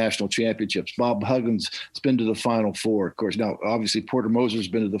have won national championships. Bob Huggins has been to the Final Four, of course. Now, obviously, Porter Moser's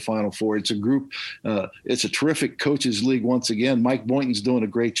been to the Final Four. It's a group. It's a terrific coaches league once again. Mike Boynton's doing a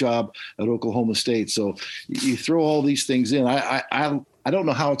great job at Oklahoma State. So you throw all these things in. I don't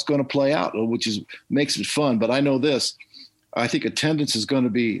know how it's going to play out, which makes it fun. But I know this. I think attendance is going to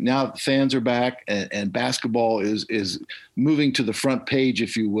be, now that fans are back and basketball is moving to the front page,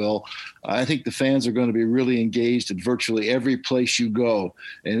 if you will. I think the fans are going to be really engaged at virtually every place you go.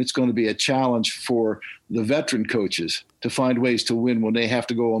 And it's going to be a challenge for the veteran coaches to find ways to win when they have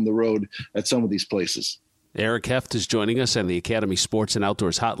to go on the road at some of these places. Eric Heft is joining us on the Academy Sports and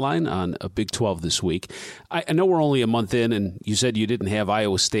Outdoors Hotline on Big 12 this week. I know we're only a month in, and you said you didn't have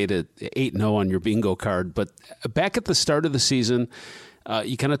Iowa State at 8-0 on your bingo card, but back at the start of the season,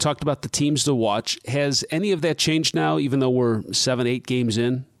 you kind of talked about the teams to watch. Has any of that changed now, even though we're 7-8 games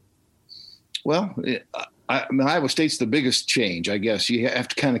in? Well, Iowa State's the biggest change, I guess. You have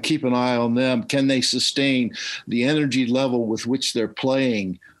to kind of keep an eye on them. Can they sustain the energy level with which they're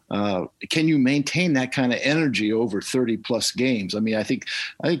playing? Can you maintain that kind of energy over 30-plus games? I mean, I think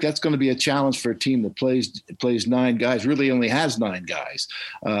that's going to be a challenge for a team that plays 9 guys, really only has 9 guys.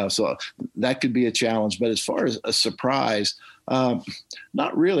 So that could be a challenge. But as far as a surprise,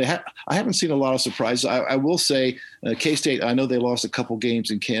 not really. I haven't seen a lot of surprises. I will say K-State, I know they lost a couple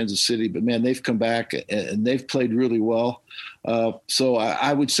games in Kansas City, but, man, they've come back and they've played really well. So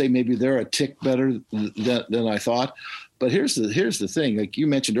I would say maybe they're a tick better than I thought. But here's the thing, like you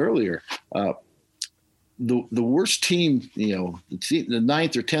mentioned earlier, the worst team, the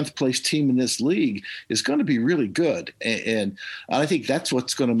 9th or 10th place team in this league is going to be really good, and I think that's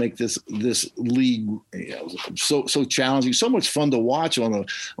what's going to make this league so challenging, so much fun to watch on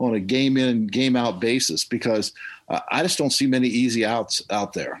a game in game out basis, because I just don't see many easy outs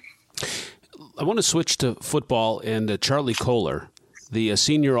out there. I want to switch to football, and Charlie Kolar, the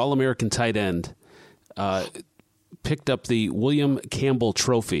senior All-American tight end, picked up the William Campbell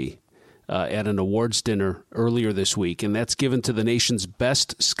Trophy at an awards dinner earlier this week, and that's given to the nation's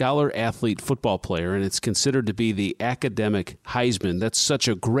best scholar-athlete football player, and it's considered to be the academic Heisman. That's such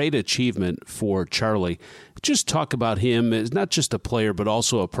a great achievement for Charlie. Just talk about him as not just a player, but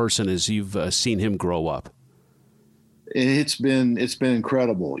also a person as you've seen him grow up. It's been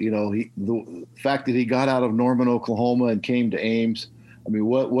incredible. The fact that he got out of Norman, Oklahoma, and came to Ames. I mean,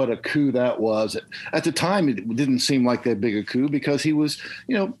 what a coup that was. At the time, it didn't seem like that big a coup because he was,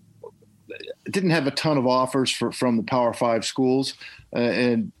 didn't have a ton of offers from the Power 5 schools.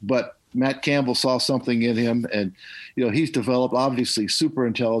 But Matt Campbell saw something in him, and, he's developed, obviously super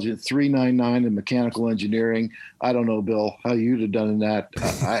intelligent, 3.99 in mechanical engineering. I don't know, Bill, how you'd have done in that.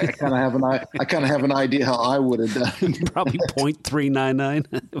 I kind of have an idea how I would have done. Probably 0.399.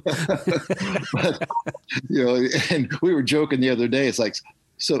 But, and we were joking the other day. It's like,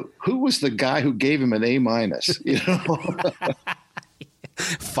 so who was the guy who gave him an A-?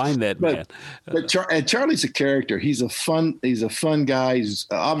 Find that man. But Charlie's a character. He's a fun guy. He's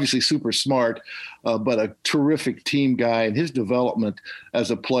obviously super smart, but a terrific team guy. And his development as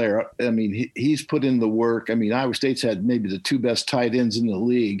a player, I mean, he's put in the work. I mean, Iowa State's had maybe the 2 best tight ends in the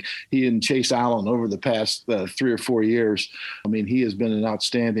league. He and Chase Allen over the past 3 or 4 years. I mean, he has been an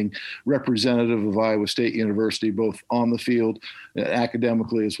outstanding representative of Iowa State University, both on the field,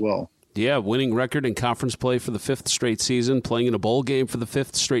 academically as well. Yeah, winning record in conference play for the 5th straight season, playing in a bowl game for the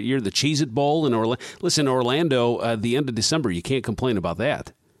 5th straight year, the Cheez-It Bowl in Orlando. Listen, Orlando, the end of December, you can't complain about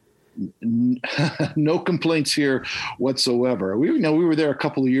that. No complaints here whatsoever. We were there a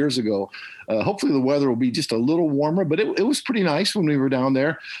couple of years ago. Hopefully the weather will be just a little warmer, but it was pretty nice when we were down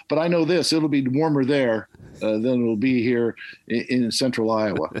there. But I know this, it'll be warmer there than it'll be here in central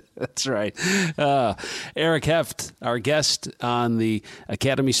Iowa. That's right. Eric Heft, our guest on the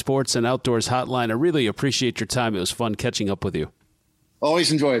Academy Sports and Outdoors Hotline. I really appreciate your time. It was fun catching up with you.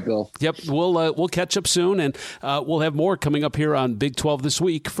 Always enjoy it, Bill. Yep, we'll catch up soon, and we'll have more coming up here on Big 12 This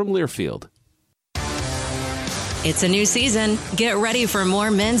Week from Learfield. It's a new season. Get ready for more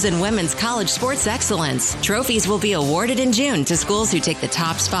men's and women's college sports excellence. Trophies will be awarded in June to schools who take the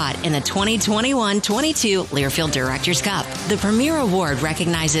top spot in the 2021-22 Learfield Directors Cup. The premier award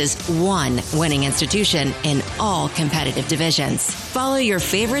recognizes one winning institution in all competitive divisions. Follow your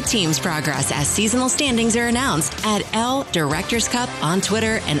favorite team's progress as seasonal standings are announced at L Directors Cup on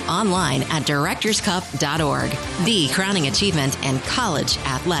Twitter and online at directorscup.org. The crowning achievement in college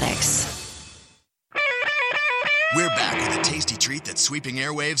athletics. We're back with a tasty treat that's sweeping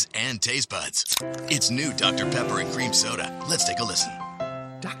airwaves and taste buds. It's new Dr. Pepper and Cream Soda. Let's take a listen.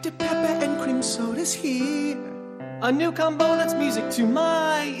 Dr. Pepper and Cream Soda's here. A new combo that's music to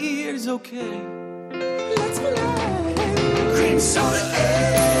my ears, okay. Let's play. Cream Soda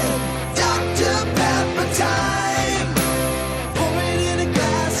and Dr. Pepper time. Pour it in a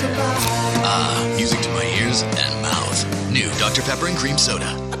glass of ice. Ah, music to my ears and mouth. New Dr. Pepper and Cream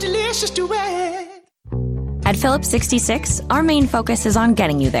Soda. A delicious duet. At Phillips 66, our main focus is on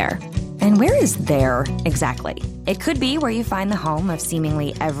getting you there. And where is there exactly? It could be where you find the home of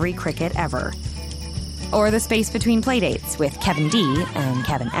seemingly every cricket ever. Or the space between playdates with Kevin D and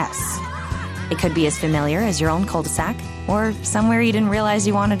Kevin S. It could be as familiar as your own cul-de-sac, or somewhere you didn't realize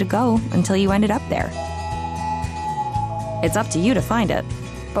you wanted to go until you ended up there. It's up to you to find it,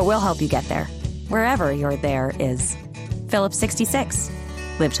 but we'll help you get there. Wherever your there is. Phillips 66.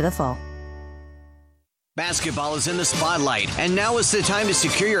 Live to the full. Basketball is in the spotlight, and now is the time to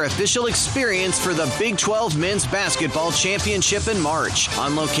secure your official experience for the Big 12 Men's Basketball Championship in March.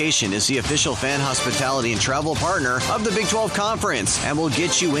 On Location is the official fan hospitality and travel partner of the Big 12 Conference, and will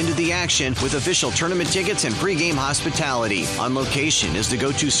get you into the action with official tournament tickets and pregame hospitality. On Location is the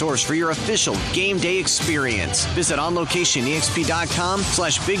go-to source for your official game day experience. Visit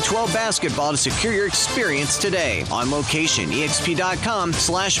onlocationexp.com/Big 12 Basketball to secure your experience today. On Location,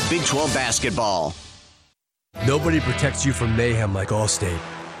 exp.com/Big 12 Basketball. Nobody protects you from mayhem like Allstate.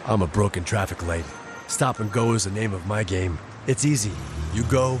 I'm a broken traffic light. Stop and go is the name of my game. It's easy. You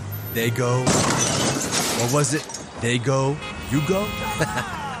go, they go. What was it? They go, you go?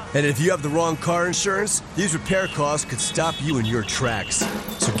 And if you have the wrong car insurance, these repair costs could stop you in your tracks.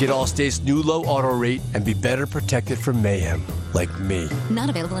 So get Allstate's new low auto rate and be better protected from mayhem, like me. Not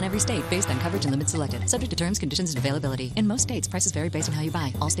available in every state based on coverage and limits selected. Subject to terms, conditions, and availability. In most states, prices vary based on how you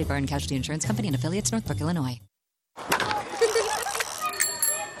buy. Allstate Bar and Casualty Insurance Company and affiliates, Northbrook, Illinois.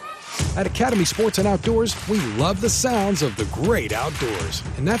 At Academy Sports and Outdoors, we love the sounds of the great outdoors.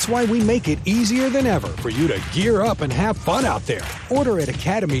 And that's why we make it easier than ever for you to gear up and have fun out there. Order at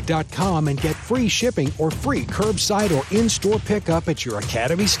academy.com and get free shipping or free curbside or in-store pickup at your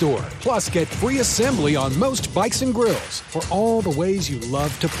Academy store. Plus, get free assembly on most bikes and grills for all the ways you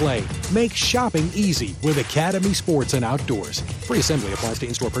love to play. Make shopping easy with Academy Sports and Outdoors. Free assembly applies to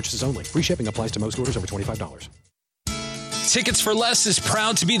in-store purchases only. Free shipping applies to most orders over $25. Tickets for Less is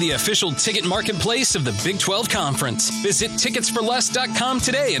proud to be the official ticket marketplace of the Big 12 Conference. Visit ticketsforless.com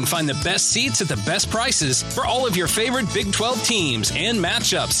today and find the best seats at the best prices for all of your favorite Big 12 teams and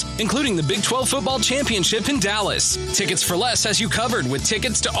matchups, including the Big 12 Football Championship in Dallas. Tickets for Less has you covered with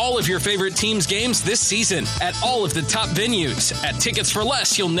tickets to all of your favorite teams' games this season at all of the top venues. At Tickets for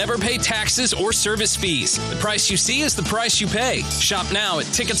Less, you'll never pay taxes or service fees. The price you see is the price you pay. Shop now at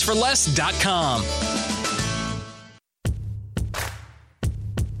ticketsforless.com.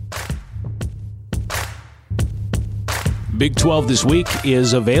 Big 12 This Week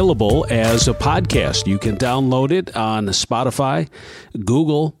is available as a podcast. You can download it on Spotify,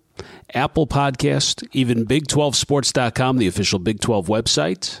 Google, Apple Podcast, even Big12Sports.com, the official Big 12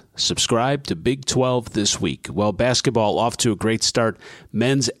 website. Subscribe to Big 12 This Week. Well, basketball off to a great start,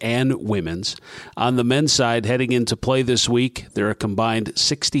 men's and women's. On the men's side, heading into play this week, they're a combined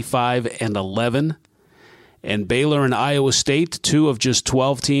 65-11. And Baylor and Iowa State, two of just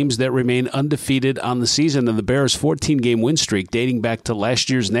 12 teams that remain undefeated on the season. And the Bears' 14-game win streak, dating back to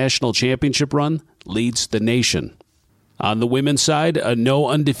last year's national championship run, leads the nation. On the women's side, no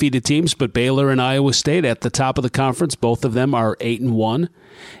undefeated teams, but Baylor and Iowa State at the top of the conference. Both of them are 8-1.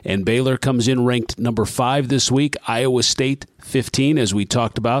 And Baylor comes in ranked number 5 this week. Iowa State 15, as we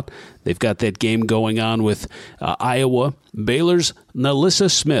talked about. They've got that game going on with Iowa. Baylor's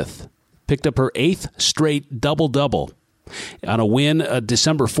NaLyssa Smith picked up her 8th straight double-double on a win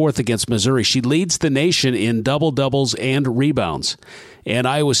December 4th against Missouri. She leads the nation in double-doubles and rebounds. And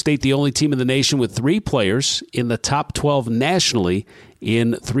Iowa State, the only team in the nation with 3 players in the top 12 nationally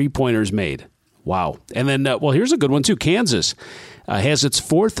in three-pointers made. Wow. And then, here's a good one, too. Kansas has its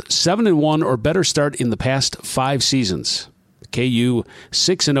 4th 7-1 or better start in the past 5 seasons. KU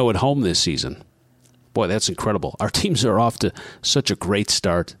 6-0 at home this season. Boy, that's incredible. Our teams are off to such a great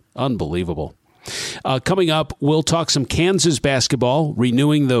start. Unbelievable. Coming up, we'll talk some Kansas basketball,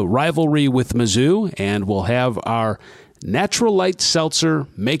 renewing the rivalry with Mizzou, and we'll have our Natural Light Seltzer,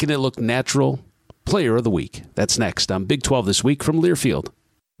 making it look natural, Player of the Week. That's next on Big 12 This Week from Learfield.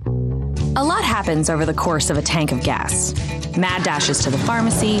 A lot happens over the course of a tank of gas. Mad dashes to the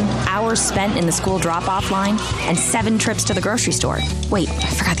pharmacy, hours spent in the school drop-off line, and 7 trips to the grocery store. Wait, I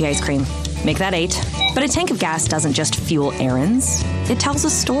forgot the ice cream. Make that 8. But a tank of gas doesn't just fuel errands. It tells a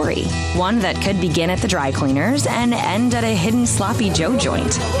story. One that could begin at the dry cleaners and end at a hidden Sloppy Joe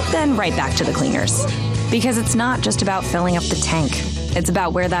joint. Then right back to the cleaners. Because it's not just about filling up the tank. It's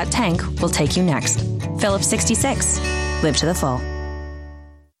about where that tank will take you next. Phillips 66. Live to the full.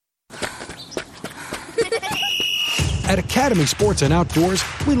 At Academy Sports and Outdoors,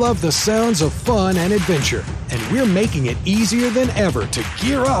 we love the sounds of fun and adventure, and we're making it easier than ever to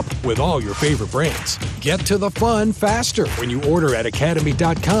gear up with all your favorite brands. Get to the fun faster when you order at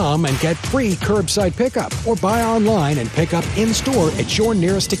Academy.com and get free curbside pickup, or buy online and pick up in-store at your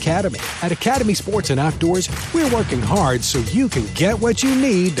nearest Academy. At Academy Sports and Outdoors, we're working hard so you can get what you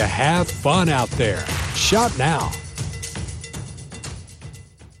need to have fun out there. Shop now.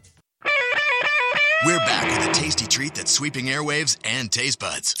 We're back with a tasty treat that's sweeping airwaves and taste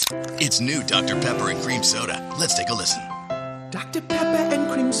buds. It's new Dr. Pepper and Cream Soda. Let's take a listen. Dr. Pepper and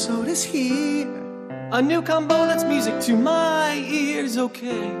Cream Soda's here. A new combo that's music to my ears,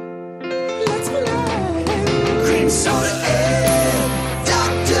 okay. Let's play. Cream Soda and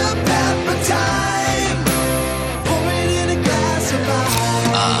Dr. Pepper time. Pour it in a glass of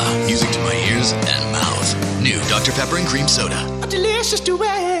ice. Ah, music to my ears and mouth. New Dr. Pepper and Cream Soda. A delicious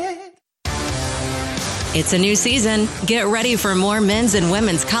duet. It's a new season. Get ready for more men's and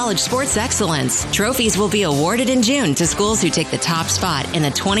women's college sports excellence. Trophies will be awarded in June to schools who take the top spot in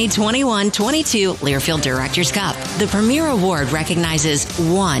the 2021-22 Learfield Directors Cup. The premier award recognizes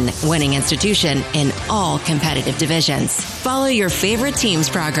one winning institution in all competitive divisions. Follow your favorite team's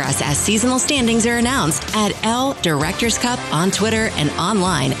progress as seasonal standings are announced at L Directors Cup on Twitter and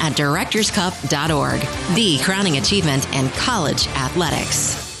online at directorscup.org. The crowning achievement in college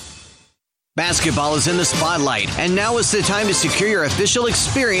athletics. Basketball is in the spotlight, and now is the time to secure your official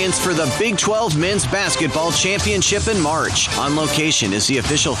experience for the Big 12 Men's Basketball Championship in March. On Location is the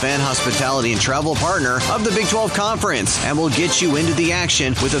official fan hospitality and travel partner of the Big 12 Conference, and will get you into the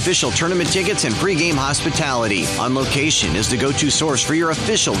action with official tournament tickets and pregame hospitality. On Location is the go-to source for your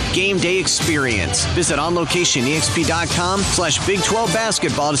official game day experience. Visit onlocationexp.com/Big 12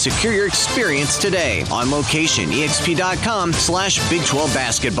 Basketball to secure your experience today. On locationexp.com/Big 12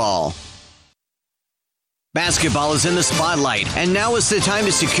 Basketball. Basketball is in the spotlight, and now is the time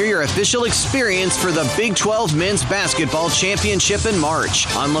to secure your official experience for the Big 12 Men's Basketball Championship in March.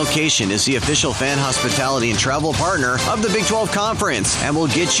 On Location is the official fan hospitality and travel partner of the Big 12 Conference, and will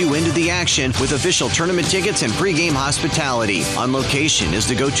get you into the action with official tournament tickets and pregame hospitality. On Location is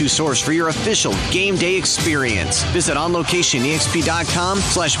the go-to source for your official game day experience. Visit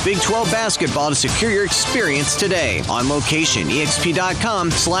onlocationexp.com/Big 12 Basketball to secure your experience today. On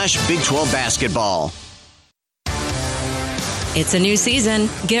locationexp.com/Big 12 Basketball. It's a new season.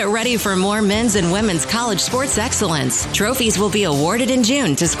 Get ready for more men's and women's college sports excellence. Trophies will be awarded in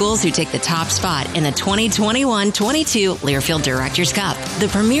June to schools who take the top spot in the 2021-22 Learfield Directors Cup. The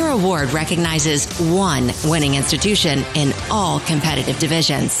premier award recognizes one winning institution in all competitive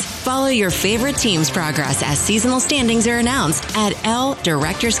divisions. Follow your favorite team's progress as seasonal standings are announced at L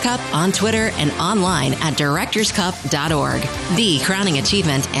Directors Cup on Twitter and online at directorscup.org. The crowning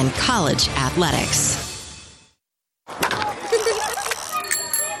achievement in college athletics.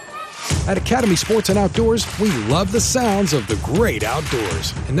 At Academy Sports and Outdoors, we love the sounds of the great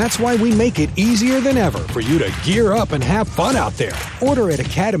outdoors. And that's why we make it easier than ever for you to gear up and have fun out there. Order at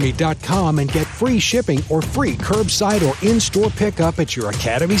Academy.com and get free shipping or free curbside or in-store pickup at your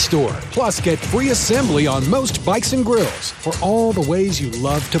Academy store. Plus, get free assembly on most bikes and grills for all the ways you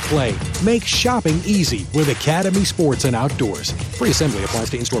love to play. Make shopping easy with Academy Sports and Outdoors. Free assembly applies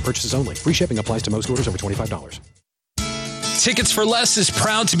to in-store purchases only. Free shipping applies to most orders over $25. Tickets for Less is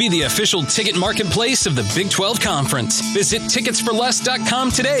proud to be the official ticket marketplace of the Big 12 Conference. Visit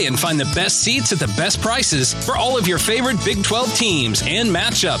ticketsforless.com today and find the best seats at the best prices for all of your favorite Big 12 teams and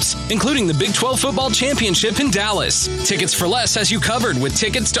matchups, including the Big 12 Football Championship in Dallas. Tickets for Less has you covered with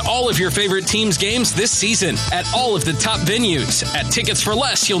tickets to all of your favorite teams' games this season at all of the top venues. At Tickets for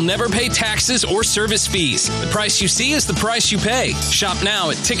Less, you'll never pay taxes or service fees. The price you see is the price you pay. Shop now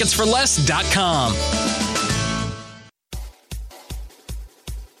at ticketsforless.com.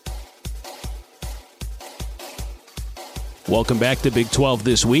 Welcome back to Big 12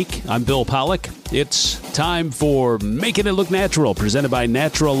 This Week. I'm Bill Pollack. It's time for Making It Look Natural, presented by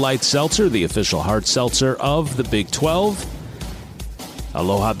Natural Light Seltzer, the official hard seltzer of the Big 12.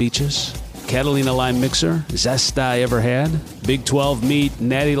 Aloha Beaches, Catalina Lime Mixer, zest I ever had. Big 12 Meat,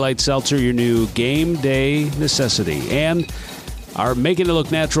 Natty Light Seltzer, your new game day necessity. And our Making It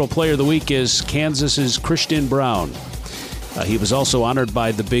Look Natural player of the week is Kansas's Christian Brown. He was also honored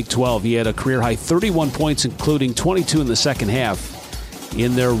by the Big 12. He had a career-high 31 points, including 22 in the second half.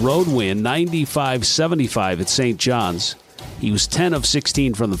 In their road win, 95-75 at St. John's. He was 10 of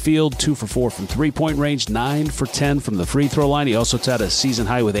 16 from the field, 2 for 4 from three-point range, 9 for 10 from the free throw line. He also tied a season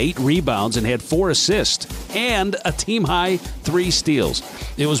high with 8 rebounds and had 4 assists and a team-high 3 steals.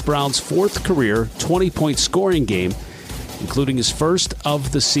 It was Brown's 4th career 20-point scoring game, including his first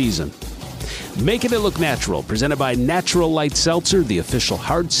of the season. Making It Look Natural, presented by Natural Light Seltzer, the official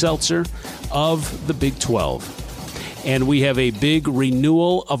hard seltzer of the Big 12. And we have a big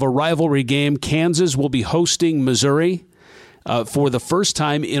renewal of a rivalry game. Kansas will be hosting Missouri for the first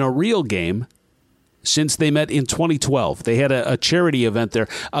time in a real game since they met in 2012. They had a charity event there.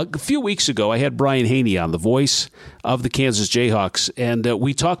 A few weeks ago, I had Brian Haney on, the voice of the Kansas Jayhawks, and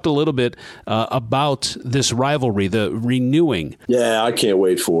we talked a little bit about this rivalry, the renewing. Yeah, I can't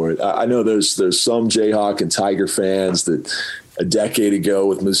wait for it. I know there's some Jayhawk and Tiger fans that a decade ago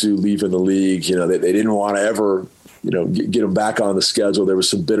with Mizzou leaving the league, they didn't want to ever get them back on the schedule. There was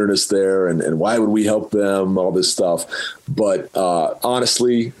some bitterness there, and why would we help them, all this stuff. But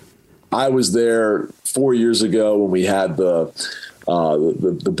honestly, I was there 4 years ago when we had the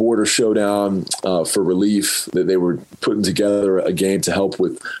border showdown for relief. That they were putting together a game to help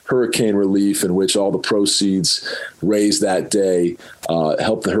with hurricane relief, in which all the proceeds raised that day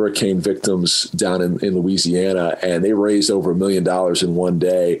helped the hurricane victims down in Louisiana, and they raised over $1 million in one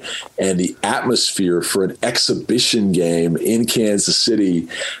day. And the atmosphere for an exhibition game in Kansas City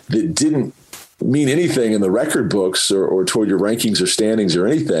that didn't mean anything in the record books or toward your rankings or standings or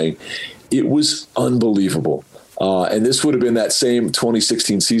anything, it was unbelievable. And this would have been that same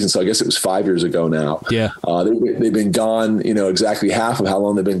 2016 season. So I guess it was 5 years ago now. Yeah. They've been gone, exactly half of how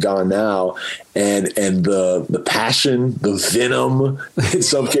long they've been gone now. And the passion, the venom, in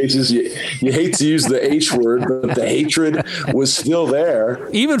some cases, you hate to use the H word, but the hatred was still there.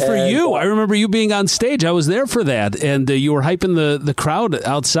 Even for you. I remember you being on stage. I was there for that. And you were hyping the crowd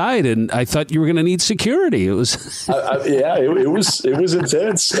outside. And I thought you were going to need security. It was. It was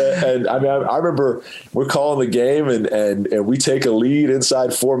intense. And I mean, I remember we're calling the game and we take a lead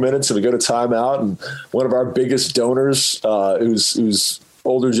inside 4 minutes and we go to timeout. And one of our biggest donors, who's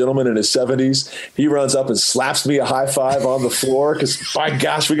older gentleman in his 70s, he runs up and slaps me a high five on the floor because, my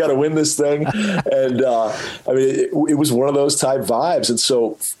gosh, we got to win this thing. And it was one of those type vibes. And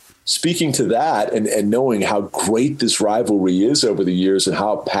so speaking to that and knowing how great this rivalry is over the years and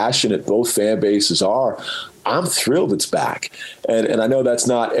how passionate both fan bases are, I'm thrilled it's back. And I know that's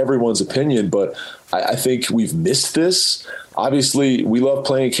not everyone's opinion, but I think we've missed this. Obviously, we love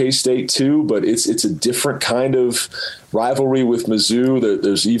playing K-State too, but it's a different kind of rivalry with Mizzou.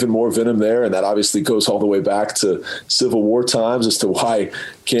 There's even more venom there, and that obviously goes all the way back to Civil War times as to why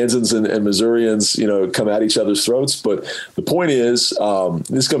Kansans and Missourians, come at each other's throats. But the point is, this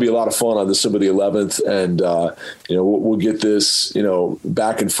is going to be a lot of fun on December the 11th, and we'll get this,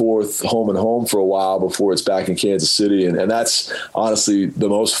 back and forth, home and home for a while before it's back in Kansas City, and that's honestly the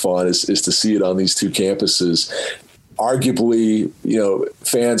most fun is to see it on these two campuses. Arguably,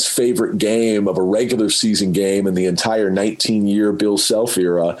 fans' favorite game of a regular season game in the entire 19-year Bill Self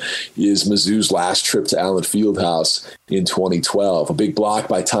era is Mizzou's last trip to Allen Fieldhouse in 2012. A big block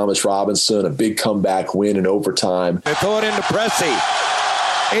by Thomas Robinson, a big comeback win in overtime. They throw it into Pressey.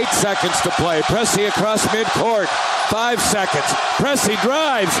 8 seconds to play. Pressey across midcourt. 5 seconds. Pressey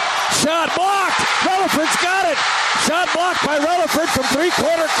drives. Shot blocked. Relaford's got it. Shot blocked by Relaford from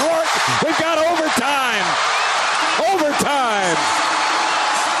three-quarter court. We've got overtime. Overtime.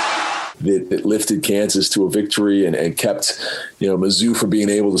 That lifted Kansas to a victory and kept, Mizzou from being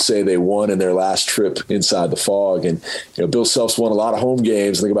able to say they won in their last trip inside the Fog. And, Bill Self's won a lot of home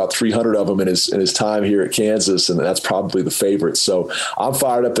games, I think about 300 of them in his time here at Kansas, and that's probably the favorite. So I'm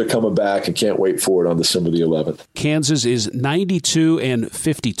fired up. They're coming back and can't wait for it on December the 11th. Kansas is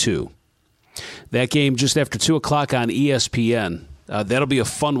 92-52. That game just after 2 o'clock on ESPN. That'll be a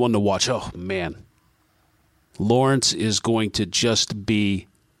fun one to watch. Oh, man. Lawrence is going to just be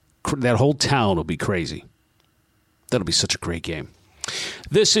 – that whole town will be crazy. That'll be such a great game.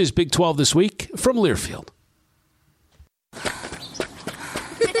 This is Big 12 This Week from Learfield.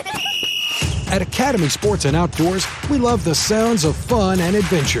 At Academy Sports and Outdoors, we love the sounds of fun and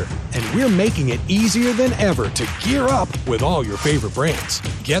adventure, and we're making it easier than ever to gear up with all your favorite brands.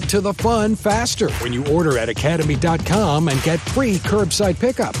 Get to the fun faster when you order at academy.com and get free curbside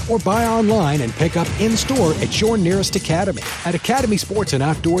pickup, or buy online and pick up in-store at your nearest Academy. At Academy Sports and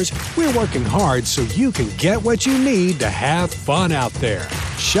Outdoors, we're working hard so you can get what you need to have fun out there.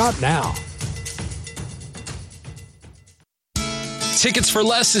 Shop now. Tickets for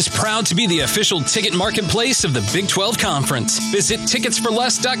Less is proud to be the official ticket marketplace of the Big 12 Conference. Visit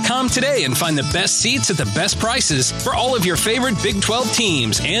ticketsforless.com today and find the best seats at the best prices for all of your favorite Big 12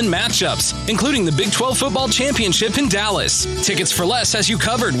 teams and matchups, including the Big 12 Football Championship in Dallas. Tickets for Less has you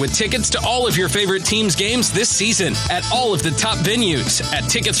covered with tickets to all of your favorite teams' games this season at all of the top venues. At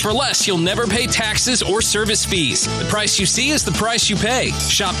Tickets for Less, you'll never pay taxes or service fees. The price you see is the price you pay.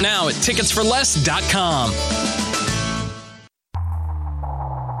 Shop now at ticketsforless.com.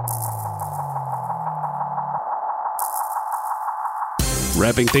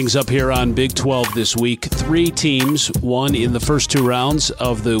 Wrapping things up here on Big 12 this week, 3 teams won in the first 2 rounds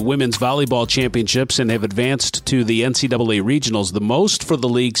of the Women's Volleyball Championships and have advanced to the NCAA Regionals, the most for the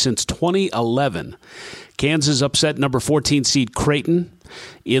league since 2011. Kansas upset number 14 seed Creighton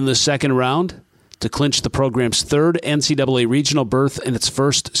in the second round to clinch the program's 3rd NCAA regional berth and its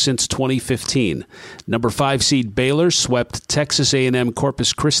first since 2015. Number 5 seed Baylor swept Texas A&M,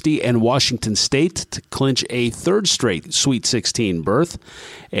 Corpus Christi, and Washington State to clinch a 3rd straight Sweet 16 berth.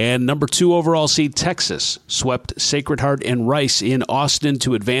 And number 2 overall seed Texas swept Sacred Heart and Rice in Austin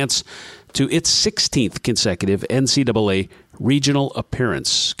to advance to its 16th consecutive NCAA regional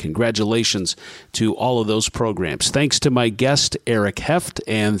appearance. Congratulations to all of those programs. Thanks to my guest, Eric Heft,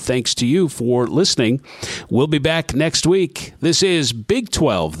 and thanks to you for listening. We'll be back next week. This is Big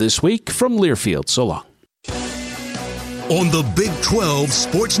 12 This Week from Learfield. So long. On the Big 12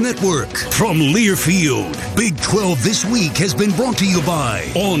 Sports Network from Learfield, Big 12 This Week has been brought to you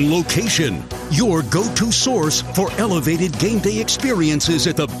by On Location, your go-to source for elevated game day experiences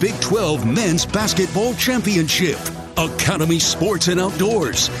at the Big 12 Men's Basketball Championship. Academy Sports and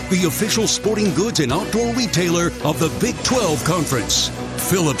Outdoors, the official sporting goods and outdoor retailer of the Big 12 Conference.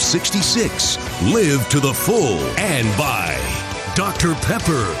 Phillips 66, live to the full. And by Dr.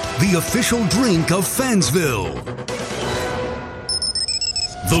 Pepper, the official drink of Fansville.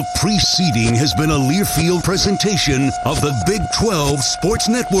 The preceding has been a Learfield presentation of the Big 12 Sports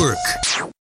Network.